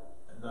 yeah.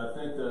 And I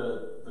think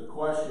the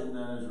question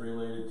then is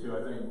related to,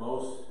 I think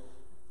most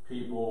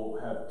people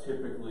have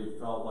typically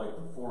felt like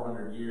the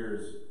 400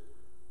 years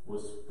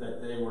was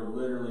that they were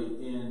literally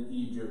in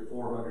Egypt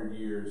 400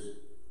 years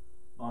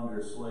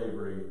under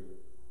slavery.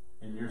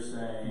 And you're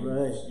saying,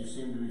 right. You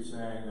seem to be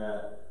saying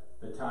that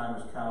the time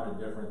is counted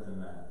different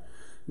than that.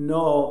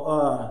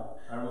 No,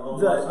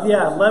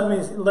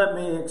 let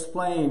me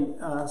explain.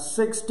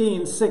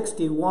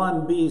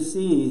 1661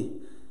 BC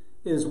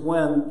is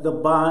when the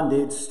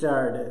bondage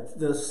started,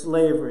 the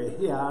slavery.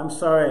 Yeah, I'm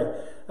sorry.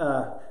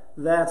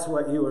 That's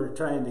what you were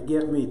trying to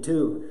get me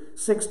to.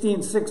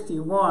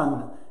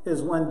 1661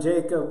 is when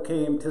Jacob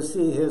came to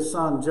see his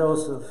son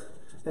Joseph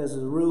as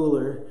a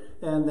ruler,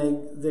 and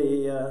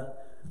they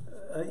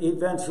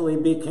eventually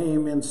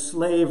became in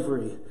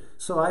slavery.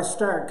 So I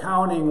start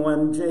counting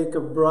when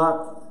Jacob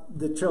brought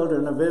the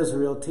children of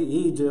Israel to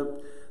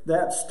Egypt.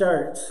 That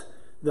starts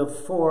the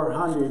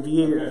 400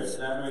 years.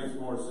 Okay, that makes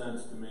more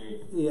sense to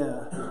me.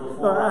 Yeah.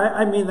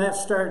 I mean, that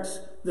starts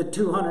the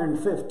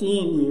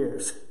 215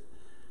 years.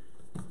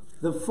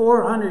 The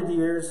 400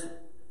 years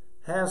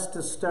has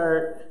to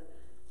start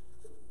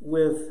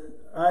with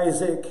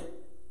Isaac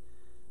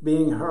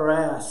being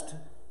harassed.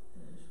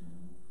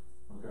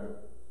 Okay.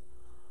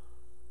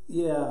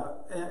 Yeah,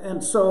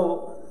 and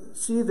so,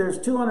 see, there's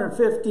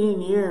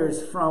 215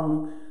 years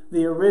from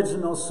the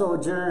original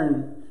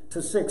sojourn to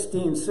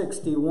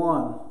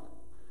 1661.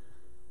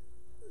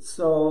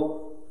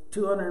 So,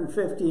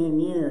 215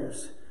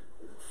 years.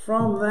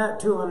 From that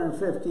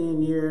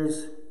 215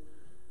 years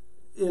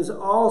is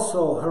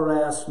also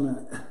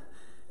harassment.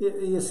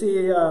 You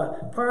see,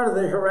 part of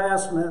the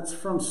harassment's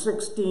from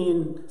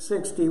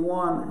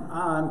 1661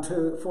 on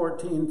to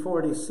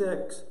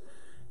 1446,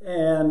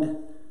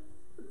 and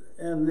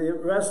the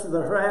rest of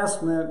the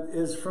harassment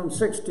is from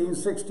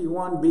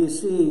 1661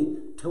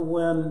 BC to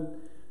when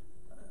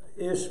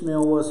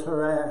Ishmael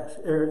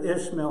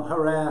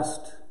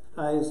harassed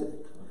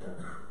Isaac.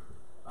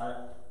 Okay.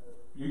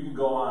 You can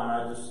go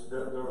on.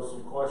 There were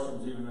some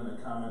questions even in the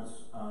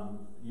comments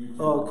on YouTube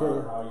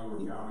about how you were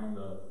counting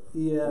the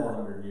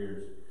 400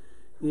 years.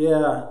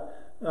 Yeah.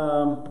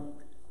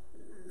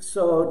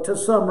 So to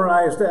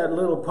summarize that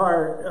little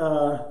part,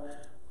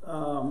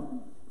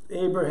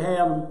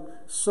 Abraham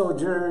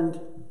sojourned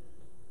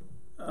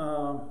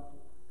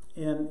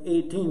in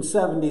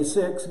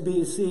 1876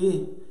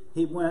 BC,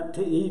 he went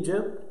to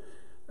Egypt,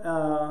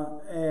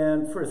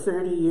 and for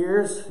 30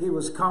 years he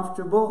was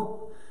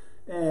comfortable,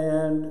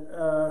 and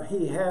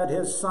he had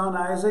his son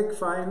Isaac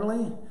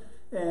finally,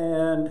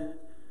 and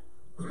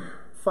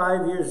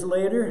 5 years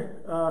later,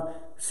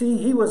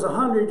 he was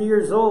 100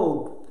 years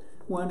old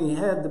when he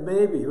had the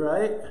baby,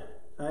 right?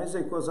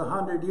 Isaac was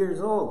 100 years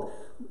old.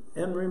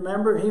 And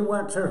remember, he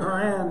went to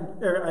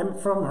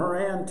from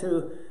Haran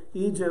to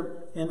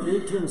Egypt in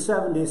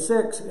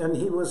 1876, and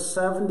he was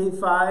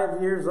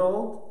 75 years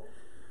old.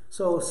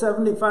 So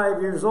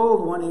 75 years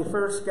old when he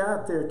first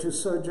got there to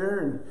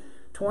sojourn.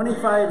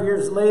 25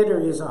 years later,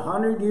 he's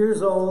 100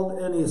 years old,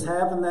 and he's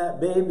having that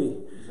baby.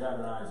 He's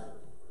having Isaac.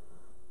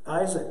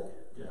 Isaac.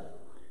 Yeah.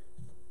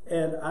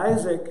 And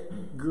Isaac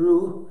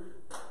grew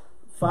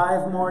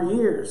 5 more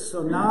years.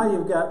 So now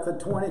you've got the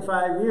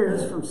 25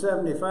 years from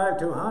 75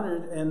 to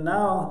 100, and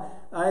now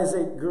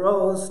Isaac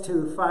grows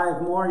to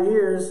 5 more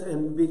years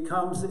and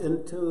becomes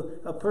into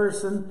a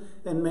person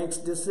and makes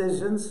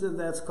decisions, and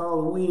that's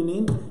called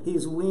weaning.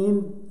 He's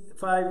weaned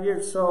 5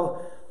 years,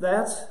 so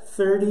that's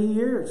 30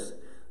 years.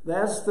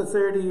 That's the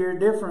 30-year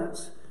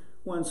difference.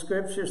 When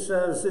Scripture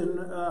says in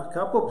a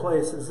couple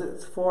places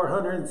it's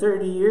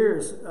 430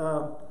 years.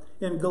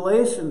 In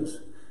Galatians,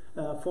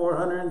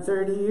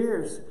 430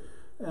 years.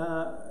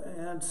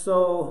 And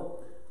so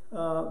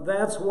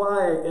that's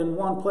why in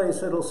one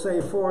place it'll say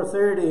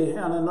 430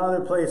 and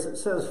another place it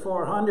says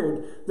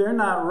 400. They're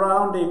not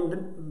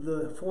rounding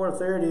the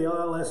 430,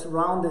 oh, let's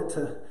round it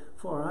to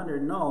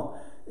 400. No,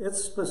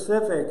 it's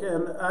specific.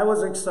 And I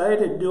was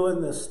excited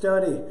doing this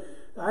study.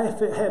 I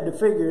had to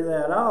figure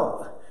that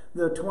out.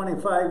 The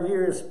 25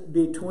 years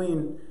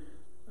between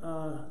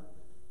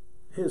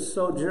his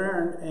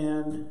sojourn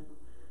and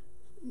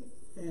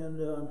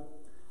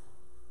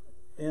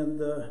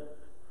the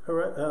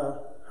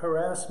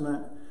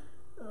harassment.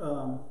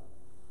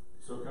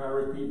 So can I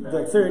repeat back?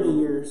 The 30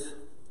 years.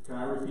 Can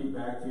I repeat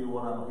back to you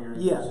what I'm hearing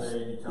Yes. you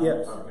say, and you tell Yes.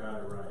 me if I've got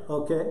it right?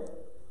 Okay.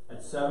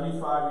 At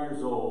 75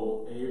 years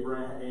old,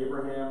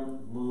 Abraham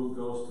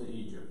goes to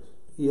Egypt.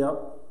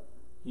 Yep.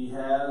 He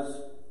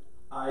has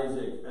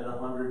Isaac at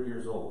 100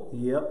 years old.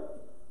 Yep.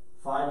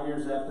 5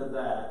 years after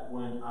that,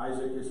 when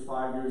Isaac is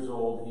 5 years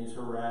old, he's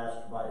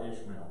harassed by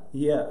Ishmael.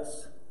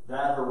 Yes.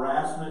 That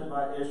harassment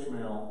by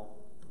Ishmael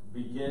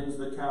begins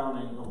the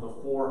counting of the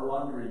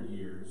 400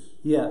 years.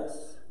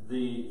 Yes.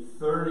 The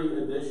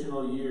 30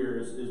 additional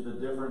years is the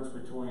difference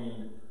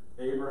between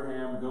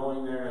Abraham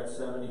going there at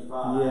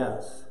 75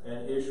 Yes.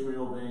 and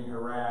Ishmael being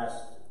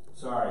harassed.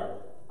 Sorry,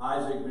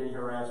 Isaac being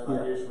harassed by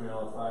Yep.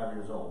 Ishmael at 5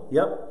 years old.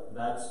 Yep.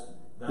 That's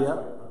Yep.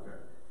 okay.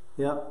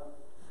 Yep.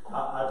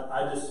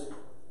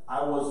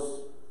 I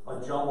was a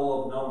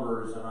jumble of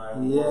numbers, and I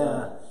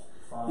Yeah.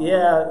 wasn't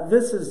Yeah.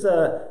 This is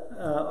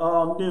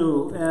all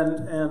new, and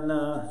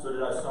So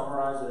did I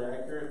summarize it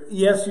accurate?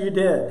 yes, you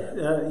did.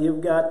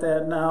 You've got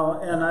that now,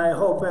 and I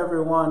hope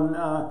everyone.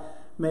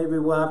 Maybe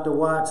we'll have to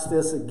watch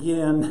this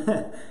again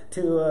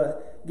to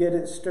get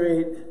it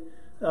straight.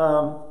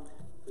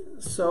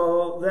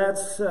 So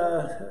that's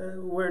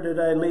where did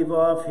I leave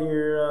off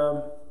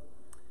here?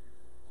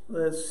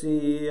 Let's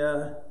see.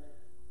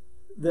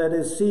 That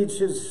is siege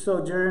his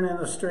sojourn in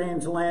a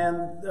strange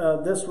land.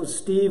 This was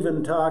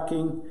Stephen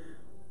talking.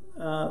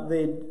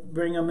 They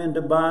bring them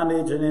into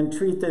bondage and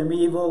entreat them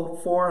evil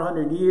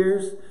 400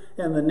 years,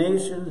 and the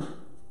nation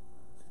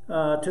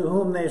to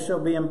whom they shall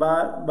be in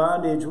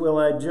bondage will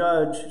I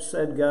judge,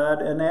 said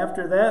God, and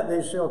after that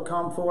they shall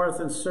come forth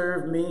and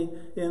serve me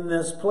in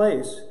this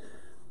place.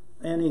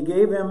 And he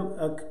gave him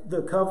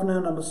the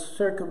covenant of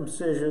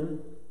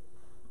circumcision.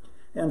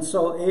 And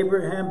so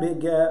Abraham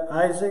begat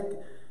Isaac,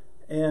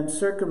 and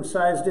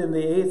circumcised in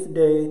the 8th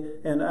day,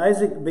 and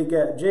Isaac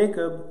begat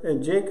Jacob,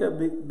 and Jacob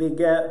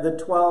begat the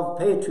 12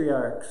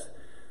 patriarchs.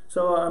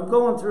 So I'm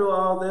going through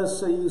all this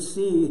so you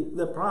see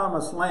the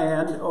promised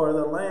land, or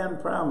the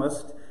land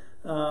promised.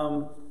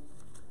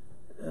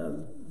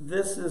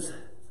 This is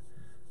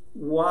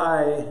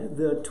why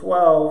the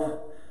 12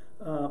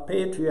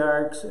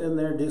 patriarchs and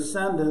their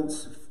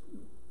descendants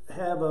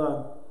have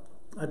a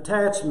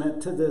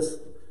attachment to this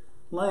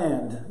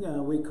land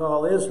we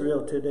call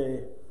Israel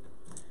today.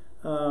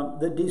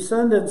 The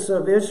descendants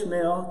of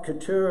Ishmael,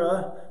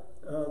 Keturah,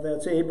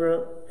 that's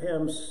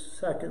Abraham's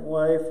second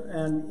wife,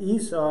 and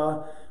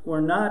Esau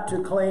were not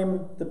to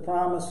claim the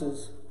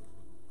promises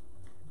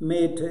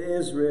made to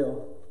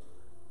Israel.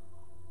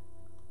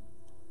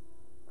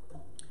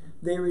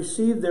 They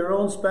received their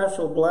own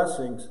special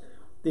blessings.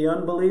 The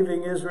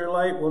unbelieving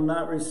Israelite will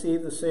not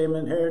receive the same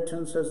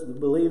inheritance as the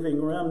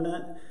believing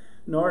remnant,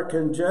 nor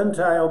can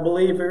Gentile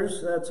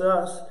believers, that's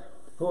us,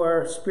 who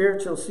are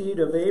spiritual seed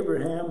of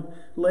Abraham,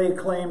 lay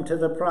claim to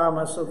the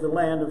promise of the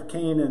land of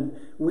Canaan.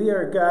 We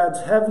are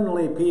God's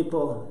heavenly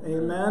people.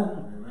 Amen?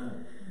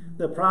 Amen.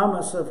 The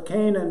promise of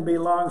Canaan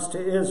belongs to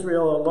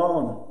Israel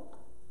alone.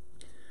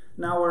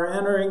 Now we're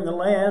entering the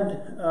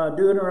land,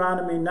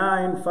 Deuteronomy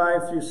 9,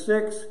 5 through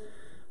 6.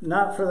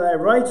 Not for thy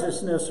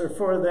righteousness or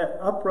for the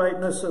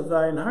uprightness of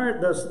thine heart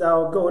dost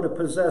thou go to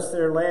possess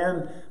their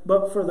land,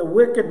 but for the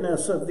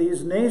wickedness of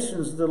these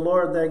nations the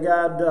Lord thy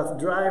God doth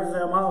drive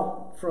them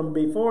out from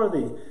before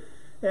thee,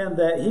 and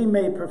that he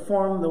may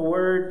perform the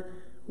word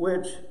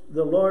which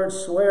the Lord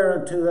sware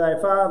unto thy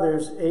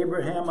fathers,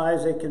 Abraham,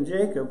 Isaac, and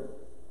Jacob.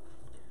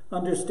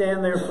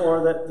 Understand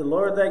therefore that the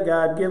Lord thy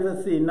God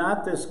giveth thee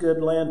not this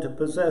good land to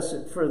possess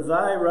it for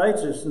thy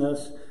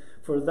righteousness,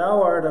 for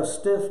thou art a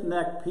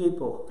stiff-necked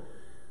people.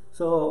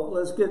 So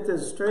let's get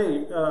this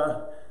straight.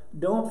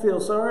 Don't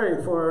feel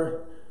sorry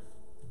for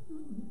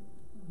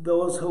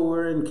those who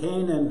were in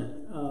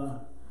Canaan.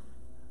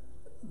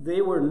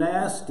 They were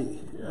nasty.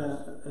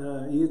 Yes.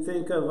 You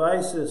think of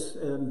ISIS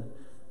and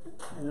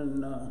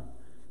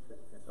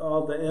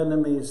all the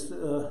enemies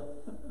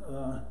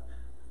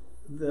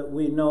that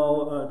we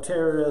know,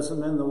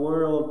 terrorism in the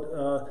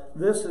world.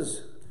 This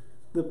is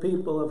the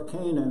people of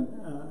Canaan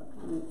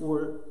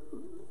were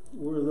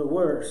the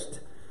worst.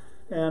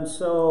 And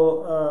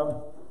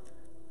so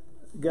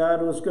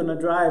God was going to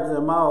drive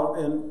them out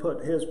and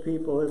put his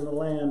people in the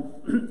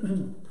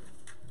land.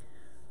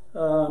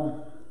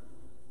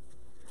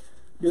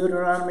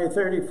 Deuteronomy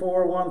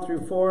 34, 1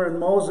 through 4. And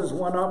Moses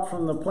went up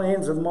from the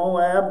plains of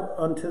Moab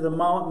unto the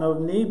mountain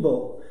of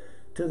Nebo,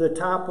 to the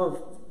top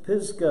of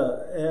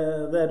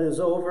Pisgah, that is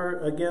over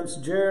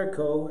against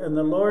Jericho. And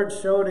the Lord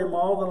showed him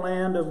all the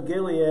land of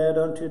Gilead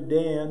unto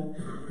Dan.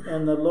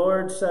 And the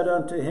Lord said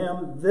unto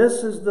him,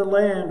 This is the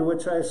land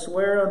which I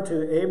swear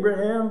unto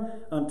Abraham,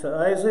 unto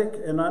Isaac,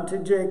 and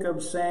unto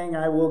Jacob, saying,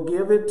 I will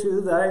give it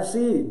to thy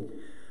seed.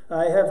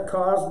 I have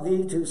caused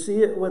thee to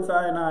see it with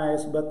thine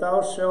eyes, but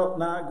thou shalt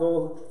not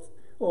go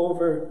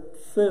over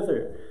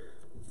thither.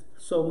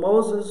 So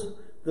Moses,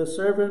 the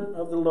servant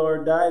of the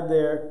Lord, died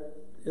there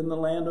in the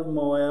land of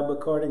Moab,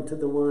 according to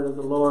the word of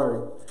the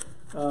Lord.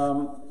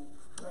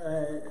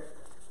 I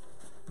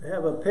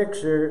have a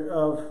picture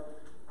of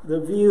the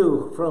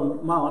view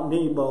from Mount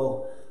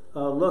Nebo,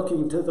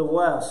 looking to the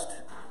west,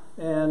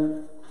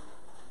 and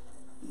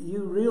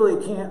you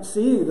really can't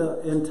see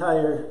the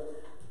entire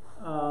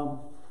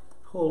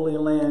Holy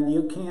Land.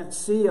 You can't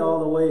see all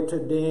the way to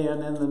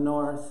Dan in the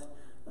north.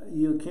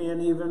 You can't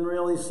even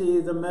really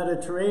see the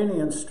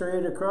Mediterranean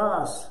straight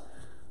across.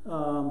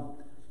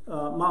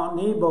 Mount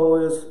Nebo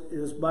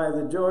is by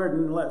the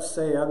Jordan, let's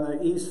say, on the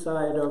east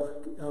side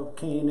of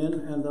Canaan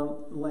and the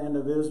land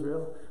of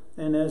Israel.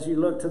 And as you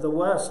look to the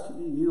west,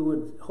 you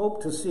would hope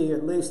to see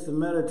at least the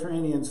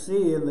Mediterranean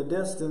Sea in the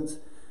distance.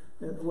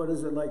 What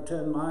is it, like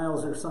 10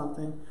 miles or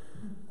something?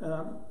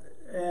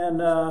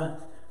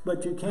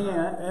 But you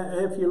can't.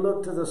 If you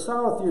look to the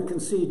south, you can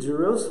see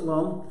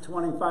Jerusalem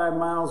 25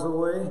 miles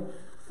away,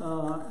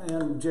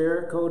 and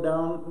Jericho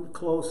down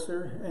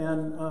closer,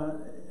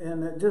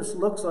 and it just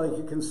looks like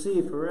you can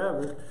see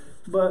forever.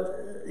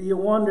 But you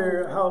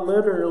wonder how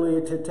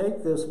literally to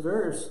take this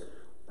verse.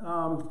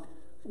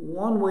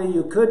 One way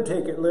you could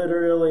take it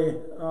literally,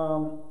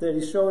 that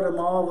he showed him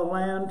all the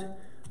land,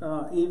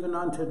 even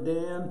unto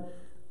Dan,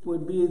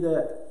 would be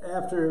that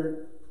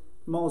after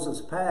Moses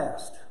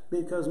passed,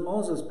 because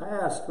Moses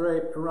passed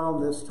right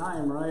around this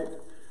time, right?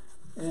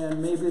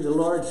 And maybe the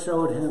Lord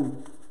showed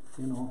him,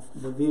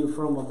 the view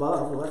from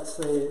above, let's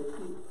say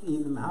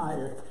even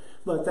higher.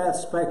 But that's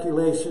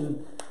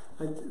speculation.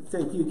 I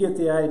think you get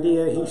the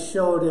idea. He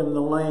showed him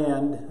the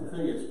land. I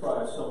think it's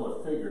probably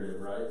somewhat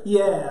figurative, right?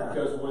 Yeah.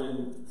 Because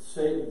when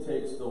Satan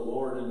takes the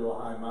Lord into a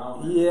high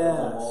mountain, yes,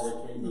 all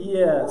the kingdoms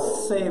yes, of the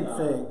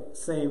world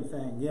same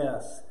thing.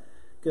 Yes,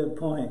 good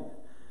point.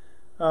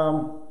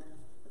 So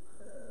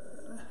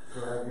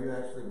have you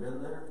actually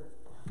been there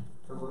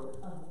to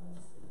look?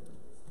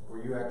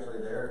 Were you actually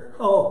there?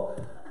 Oh,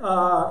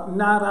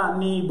 not on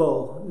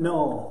Nebo.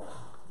 No.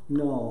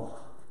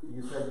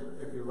 You said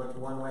if you looked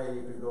one way,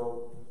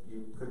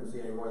 you couldn't see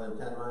any more than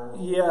 10 miles?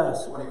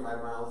 Yes. 25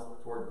 miles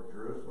toward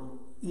Jerusalem?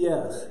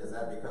 Yes. Is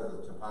that because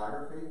of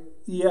topography?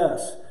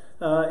 Yes.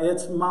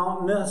 It's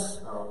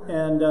mountainous, okay.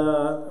 And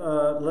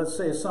let's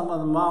say some of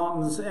the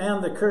mountains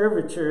and the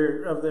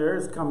curvature of the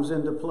earth comes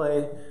into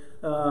play.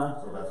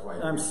 So that's why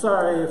I'm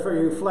sorry for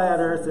you flat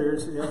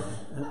earthers,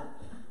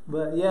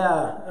 but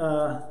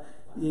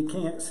you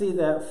can't see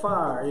that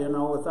far,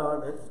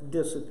 without it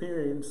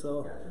disappearing.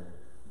 So,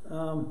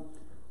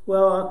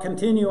 well, I'll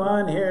continue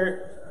on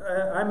here.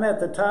 I'm at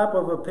the top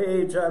of a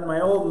page on my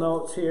old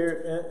notes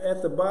here.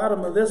 At the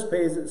bottom of this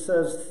page, it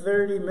says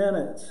 30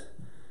 minutes.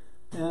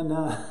 And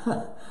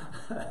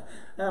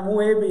I'm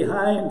way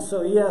behind,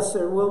 so yes,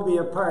 there will be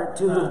a part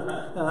 2.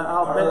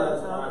 I'll bet.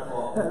 That's my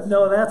fault.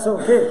 No, that's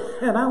okay.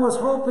 And I was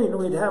hoping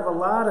we'd have a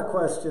lot of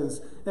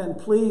questions. And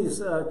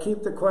please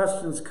keep the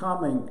questions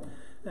coming.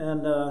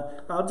 And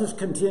I'll just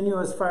continue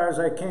as far as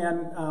I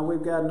can.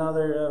 We've got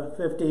another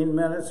 15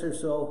 minutes or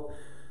so.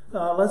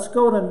 Let's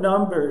go to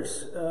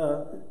Numbers,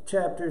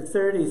 chapter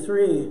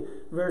 33,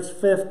 verse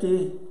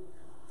 50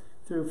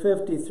 through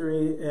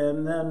 53,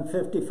 and then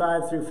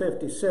 55 through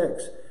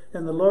 56.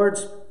 And the Lord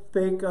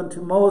spake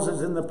unto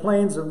Moses in the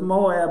plains of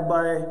Moab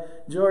by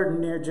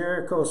Jordan near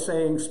Jericho,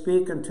 saying,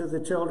 Speak unto the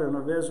children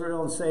of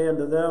Israel, and say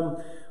unto them,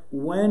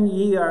 when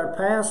ye are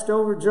passed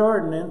over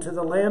Jordan into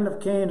the land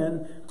of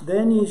Canaan,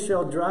 then ye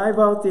shall drive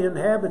out the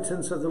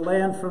inhabitants of the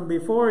land from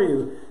before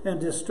you, and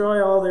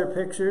destroy all their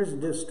pictures,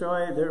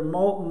 destroy their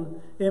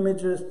molten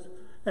images,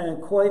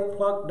 and quite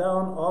pluck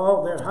down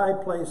all their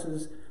high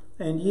places,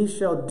 and ye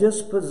shall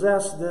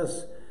dispossess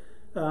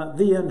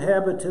the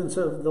inhabitants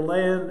of the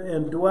land,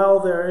 and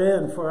dwell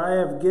therein, for I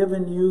have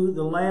given you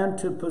the land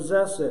to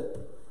possess it.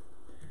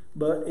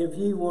 But if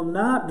ye will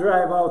not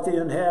drive out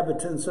the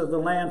inhabitants of the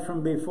land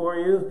from before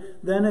you,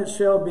 then it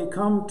shall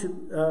come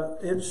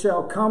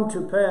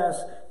to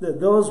pass that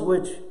those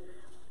which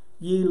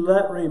ye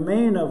let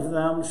remain of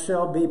them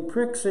shall be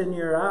pricks in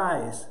your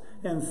eyes,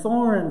 and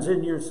thorns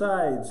in your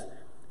sides,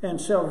 and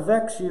shall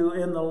vex you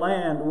in the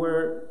land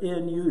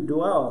wherein you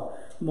dwell.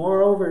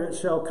 Moreover, it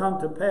shall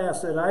come to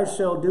pass that I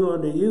shall do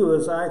unto you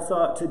as I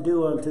thought to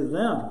do unto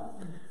them.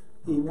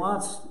 He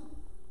wants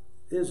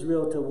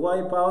Israel to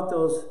wipe out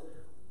those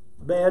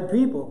bad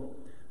people.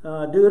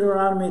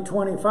 Deuteronomy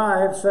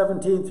 25,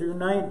 17 through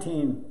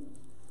 19.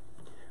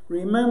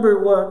 Remember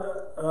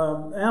what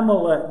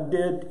Amalek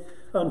did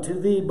unto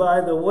thee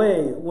by the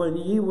way, when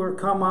ye were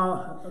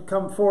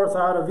come forth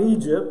out of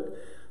Egypt,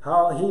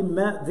 how he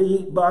met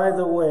thee by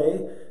the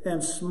way,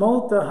 and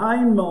smote the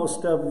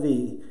hindmost of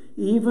thee,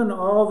 even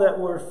all that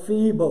were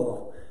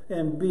feeble,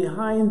 and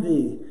behind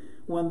thee,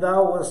 when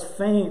thou wast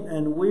faint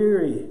and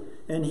weary.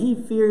 And he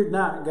feared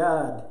not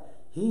God.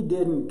 He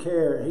didn't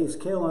care. He's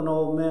killing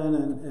old men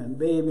and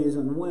babies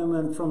and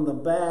women from the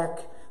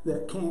back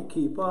that can't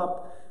keep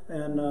up.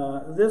 And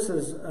this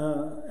is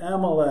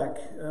Amalek,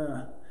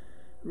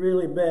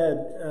 really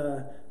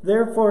bad.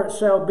 Therefore it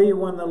shall be,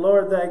 when the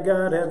Lord thy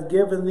God hath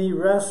given thee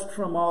rest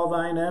from all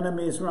thine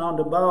enemies round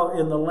about,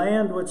 in the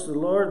land which the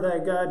Lord thy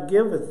God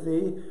giveth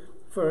thee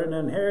for an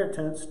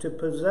inheritance to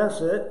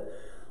possess it,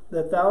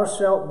 that thou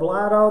shalt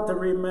blot out the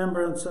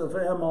remembrance of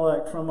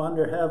Amalek from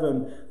under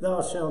heaven.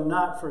 Thou shalt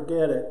not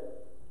forget it.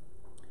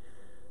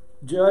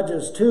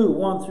 Judges 2,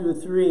 1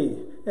 through 3.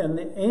 And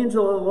the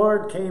angel of the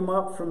Lord came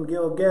up from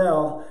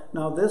Gilgal.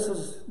 Now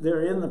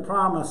they're in the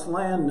promised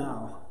land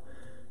now.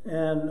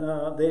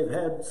 And they've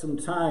had some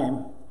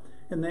time.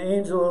 And the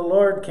angel of the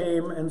Lord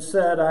came and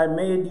said, I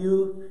made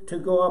you to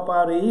go up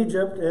out of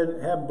Egypt,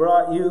 and have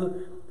brought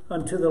you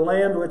unto the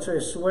land which I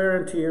swear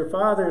unto your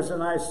fathers.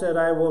 And I said,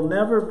 I will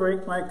never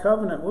break my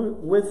covenant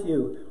with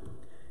you.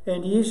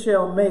 And ye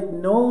shall make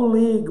no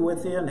league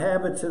with the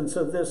inhabitants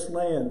of this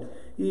land.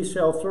 Ye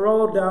shall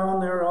throw down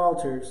their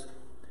altars.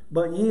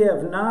 But ye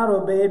have not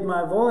obeyed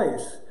my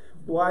voice.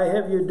 Why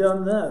have you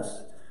done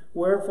this?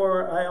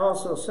 Wherefore I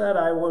also said,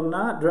 I will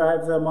not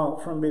drive them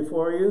out from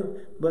before you,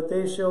 but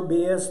they shall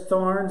be as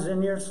thorns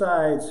in your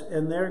sides,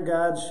 and their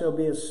gods shall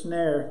be a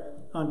snare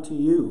unto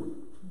you.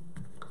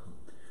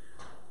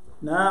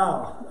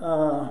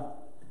 Now,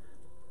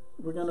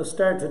 we're going to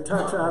start to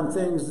touch on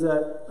things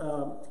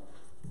that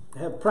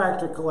have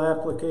practical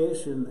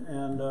application,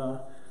 and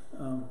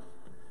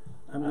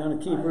I'm going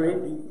to keep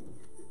reading.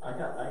 I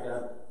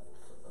got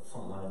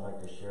something I'd like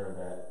to share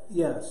that.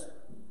 Yes.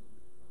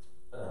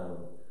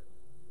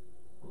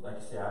 Like I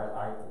say,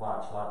 I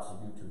watch lots of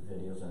YouTube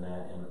videos and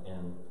that,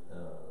 and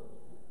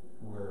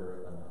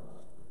where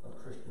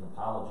a Christian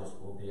apologist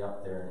will be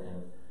up there,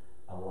 and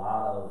a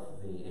lot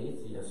of the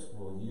atheists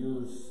will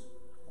use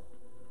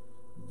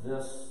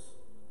this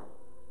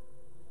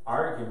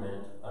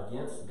argument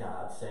against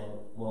God, saying,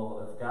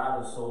 well, if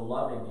God is so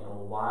loving,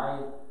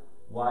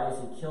 why is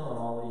he killing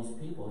all these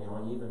people,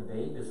 even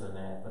babies and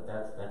that? But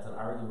that's an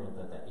argument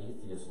that the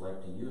atheists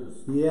like to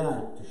use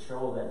to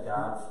show that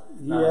God's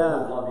not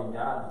a loving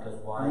God, because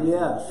why is he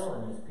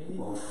killing these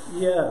people?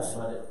 Yes.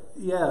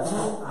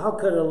 How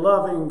could a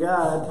loving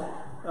God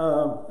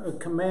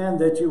command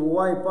that you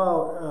wipe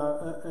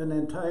out an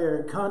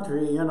entire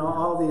country,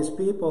 all these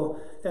people,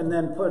 and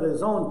then put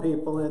his own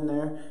people in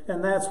there?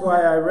 And that's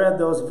why I read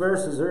those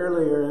verses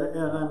earlier,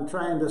 and I'm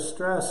trying to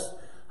stress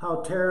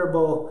how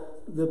terrible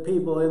the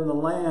people in the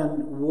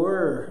land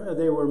were.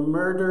 They were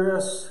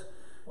murderous,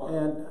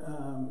 and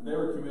they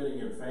were committing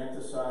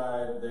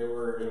infanticide. They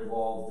were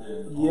involved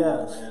in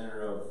all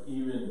manner of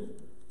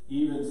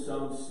even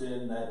some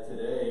sin that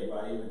today,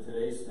 by even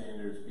today's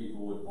standards,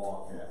 people would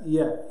balk at.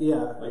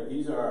 Like,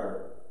 these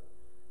are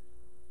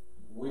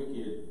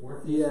wicked.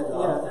 Weren't these the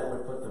ones that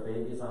would put the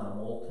babies on a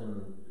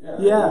molten?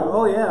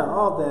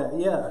 All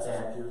that.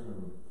 Statues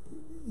and.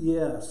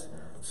 Yes.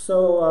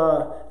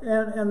 So,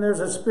 and there's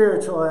a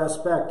spiritual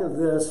aspect of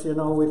this.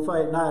 We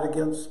fight not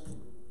against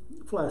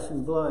flesh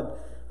and blood,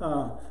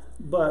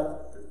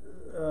 but.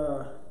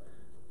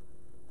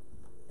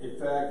 In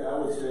fact, I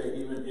would say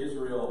even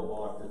Israel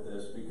balked at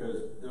this,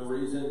 because the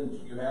reason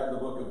you have the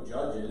book of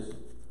Judges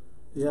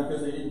is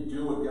because they didn't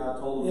do what God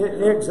told them to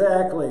do.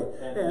 Exactly.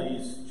 And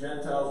these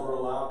Gentiles were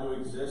allowed to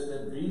exist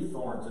and be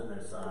thorns in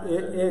their sides.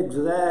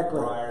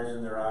 Exactly. Briars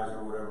in their eyes,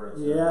 or whatever it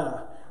says.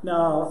 Yeah.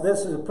 Now, this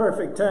is a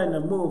perfect time to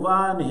move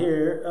on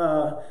here.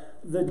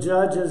 The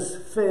judges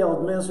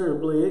failed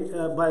miserably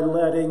by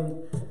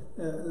letting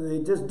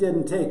They just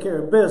didn't take care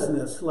of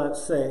business,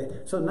 let's say.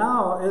 So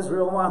now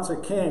Israel wants a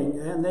king,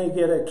 and they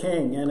get a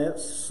king, and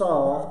it's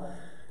Saul.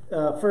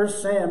 1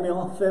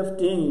 Samuel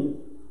 15,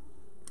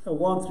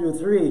 1 through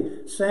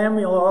 3.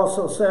 Samuel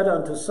also said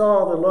unto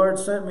Saul, the Lord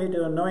sent me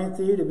to anoint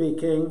thee to be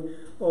king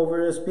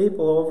over his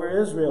people, over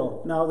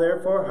Israel. Now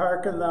therefore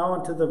hearken thou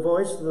unto the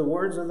voice of the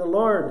words of the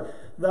Lord.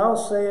 Thou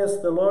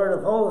sayest, the Lord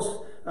of hosts,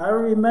 I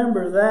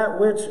remember that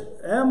which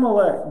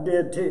Amalek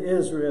did to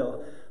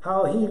Israel,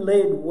 how he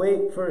laid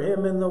wait for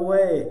him in the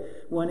way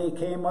when he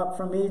came up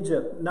from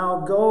Egypt.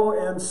 Now go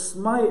and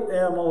smite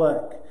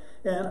Amalek,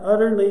 and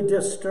utterly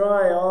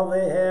destroy all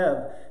they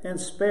have, and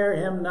spare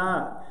him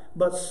not,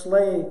 but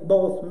slay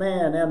both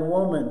man and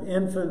woman,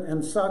 infant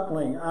and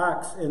suckling,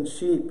 ox and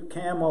sheep,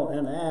 camel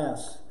and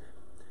ass.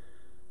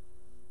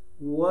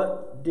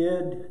 What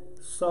did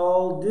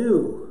Saul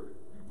do?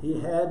 He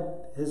had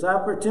his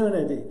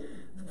opportunity.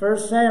 1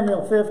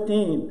 Samuel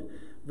 15,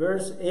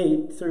 verse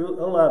 8 through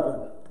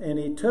 11. And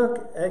he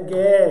took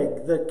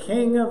Agag, the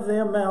king of the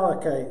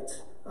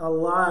Amalekites,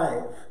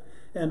 alive,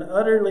 and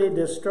utterly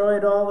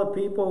destroyed all the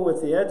people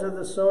with the edge of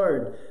the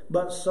sword.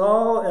 But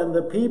Saul and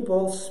the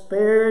people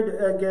spared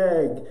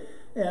Agag,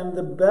 and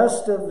the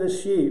best of the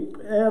sheep,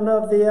 and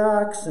of the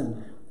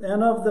oxen,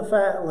 and of the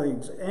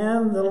fatlings,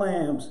 and the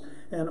lambs,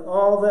 and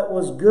all that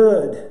was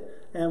good,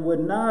 and would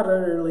not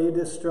utterly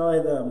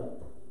destroy them.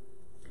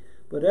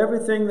 But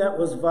everything that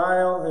was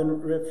vile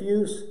and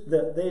refuse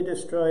they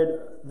destroyed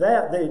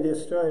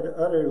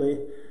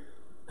utterly.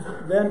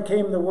 Then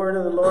came the word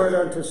of the Lord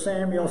unto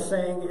Samuel,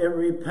 saying, It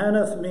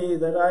repenteth me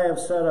that I have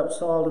set up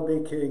Saul to be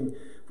king,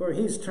 for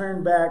he's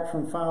turned back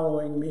from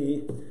following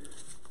me,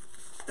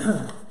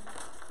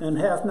 and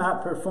hath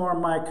not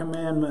performed my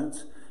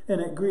commandments.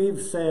 And it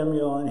grieved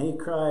Samuel, and he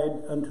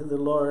cried unto the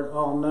Lord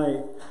all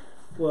night.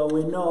 Well,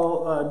 we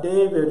know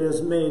David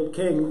is made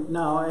king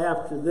now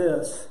after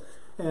this,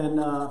 and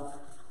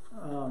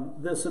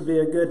this would be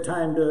a good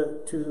time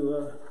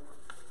to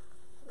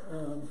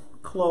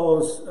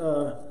close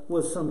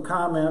with some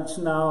comments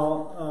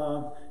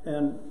now,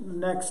 and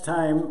next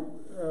time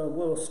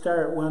we'll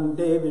start when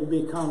David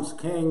becomes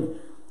king,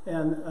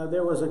 and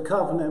there was a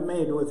covenant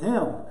made with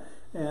him,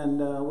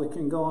 and we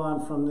can go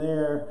on from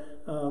there.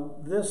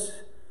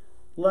 This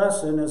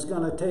lesson is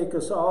going to take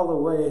us all the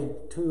way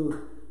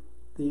to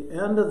the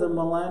end of the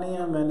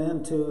millennium and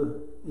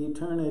into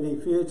eternity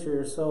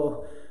future,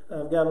 so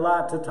I've got a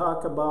lot to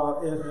talk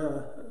about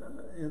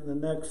in the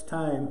next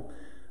time.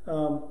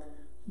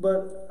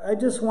 But I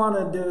just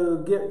wanted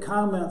to get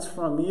comments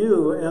from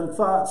you and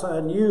thoughts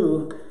on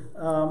you.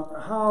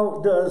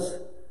 How does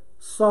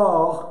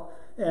Saul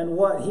and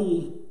what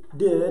he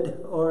did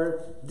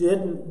or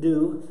didn't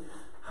do,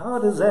 how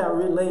does that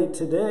relate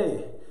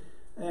today?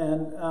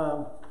 And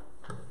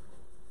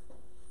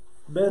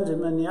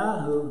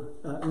Netanyahu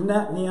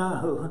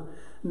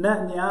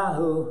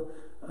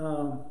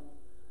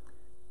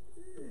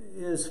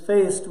is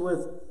faced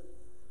with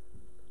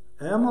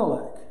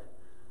Amalek.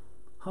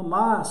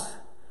 Hamas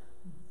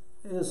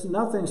is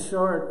nothing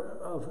short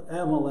of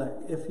Amalek,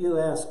 if you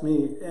ask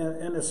me,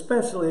 and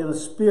especially in a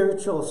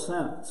spiritual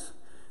sense.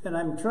 And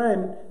I'm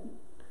trying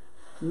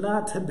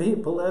not to be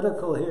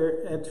political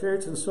here at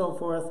church and so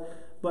forth,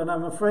 but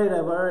I'm afraid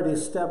I've already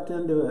stepped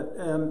into it.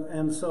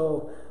 And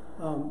so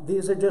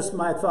these are just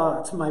my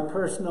thoughts, my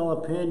personal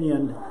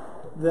opinion,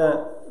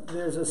 that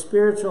there's a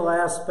spiritual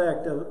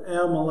aspect of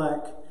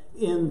Amalek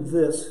in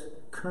this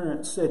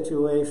current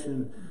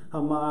situation.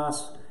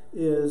 Hamas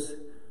is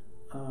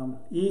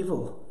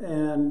evil,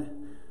 and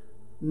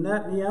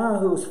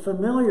Netanyahu's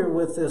familiar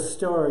with this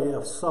story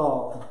of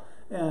Saul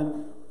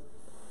and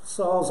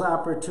Saul's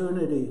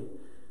opportunity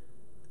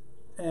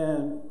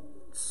and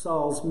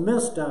Saul's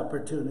missed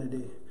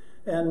opportunity,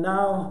 and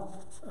now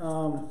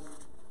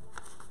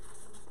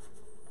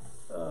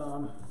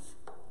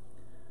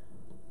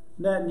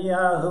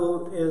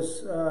Netanyahu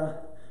is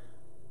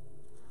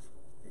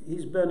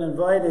he's been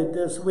invited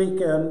this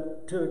weekend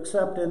to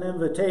accept an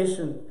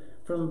invitation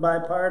from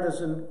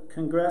bipartisan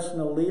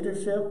congressional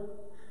leadership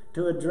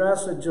to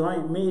address a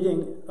joint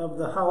meeting of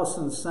the House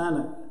and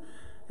Senate.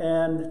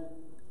 And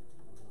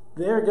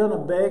they're going to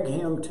beg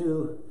him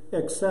to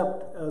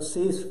accept a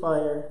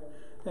ceasefire.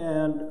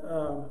 And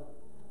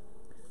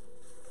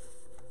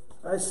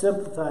I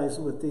sympathize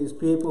with these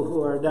people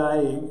who are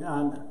dying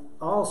on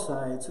all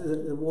sides.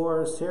 The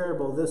war is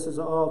terrible. This is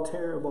all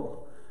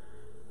terrible.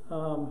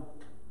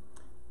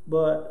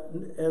 But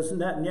as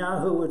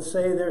Netanyahu would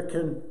say, there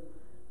can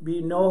be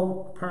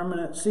no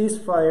permanent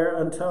ceasefire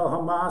until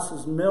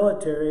Hamas's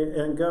military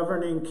and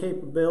governing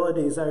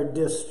capabilities are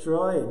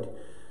destroyed.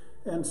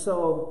 And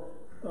so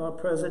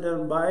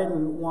President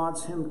Biden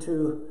wants him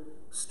to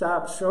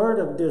stop short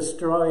of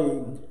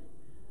destroying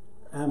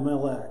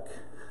Amalek.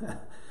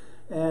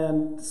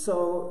 And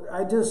so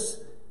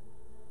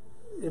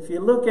if you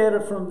look at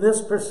it from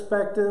this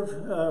perspective,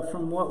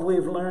 from what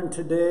we've learned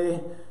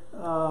today,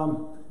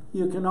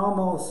 you can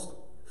almost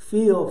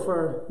feel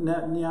for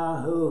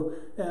Netanyahu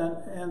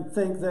and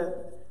think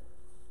that,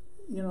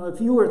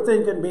 if you were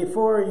thinking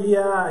before,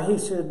 yeah, he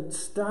should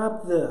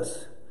stop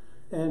this,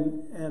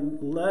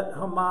 and let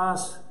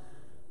Hamas,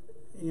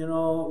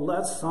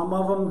 let some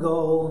of them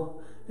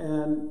go,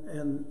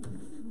 and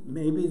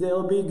maybe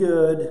they'll be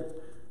good,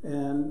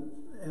 and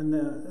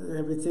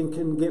everything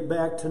can get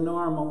back to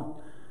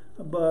normal.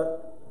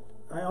 But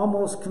I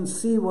almost can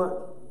see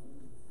what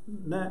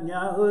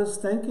Netanyahu is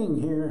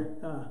thinking here.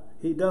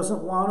 He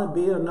doesn't want to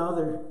be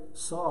another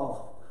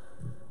Saul.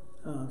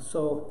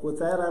 So with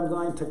that, I'm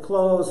going to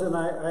close, and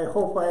I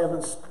hope I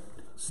haven't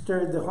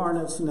stirred the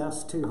hornet's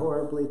nest too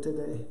horribly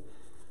today.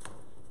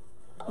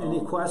 Any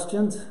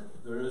questions?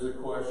 There is a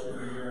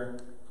question here.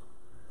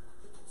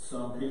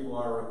 Some people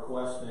are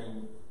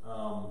requesting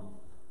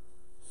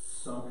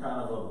some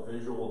kind of a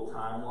visual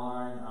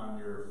timeline on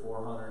your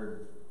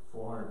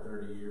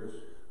 430 years.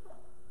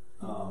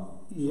 So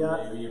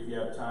yeah. Maybe if you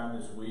have time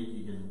this week,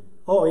 you can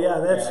add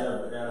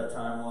a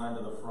timeline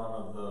to the front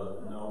of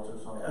the notes or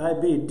something.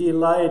 I'd be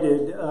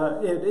delighted.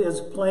 It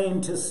is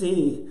plain to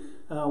see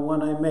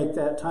when I make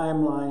that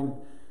timeline.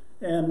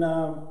 And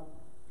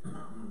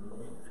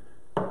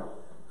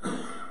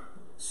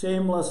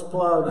shameless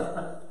plug.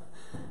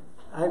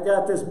 I've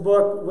got this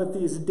book with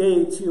these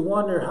dates. You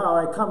wonder how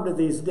I come to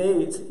these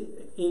dates.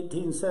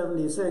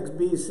 1876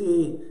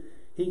 BC,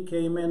 he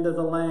came into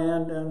the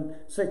land, and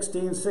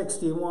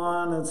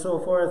 1661 and so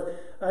forth.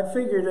 I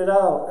figured it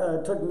out.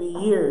 It took me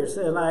years,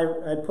 and I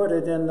put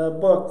it in the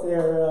book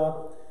there,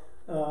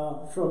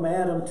 From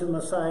Adam to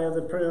Messiah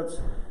the Prince,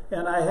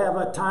 and I have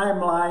a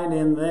timeline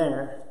in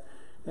there.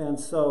 And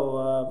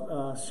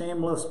so,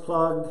 shameless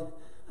plug.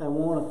 I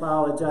won't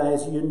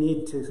apologize. You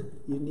need to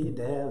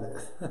have it.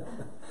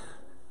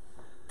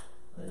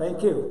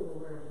 Thank you.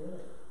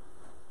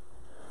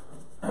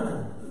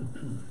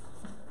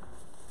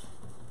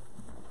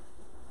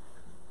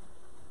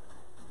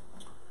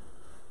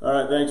 All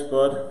right, thanks,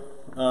 bud.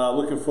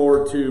 Looking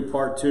forward to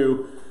part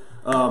 2.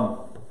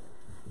 I'll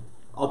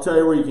tell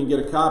you where you can get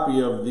a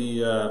copy of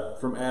the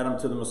From Adam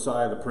to the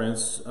Messiah the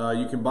Prince.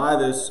 You can buy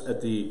this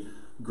at the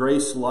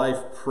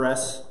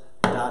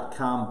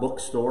GraceLifePress.com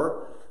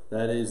bookstore.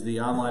 That is the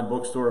online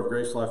bookstore of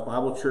Grace Life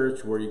Bible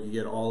Church, where you can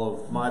get all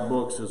of my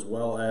books as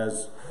well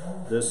as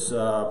this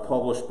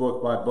published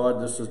book by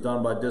Bud. This was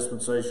done by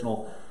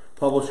Dispensational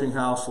Publishing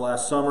House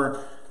last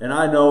summer. And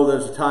I know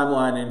there's a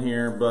timeline in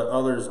here, but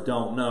others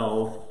don't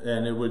know.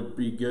 And it would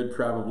be good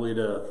probably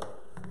to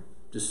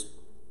just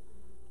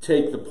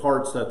take the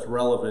parts that's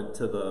relevant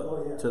to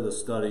the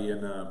study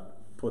and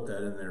put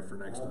that in there for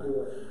next time.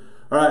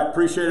 All right,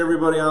 appreciate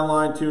everybody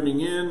online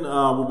tuning in.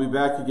 We'll be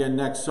back again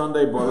next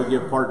Sunday, but we'll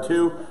give part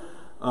 2.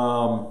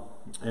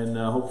 And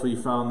hopefully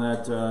you found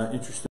that interesting.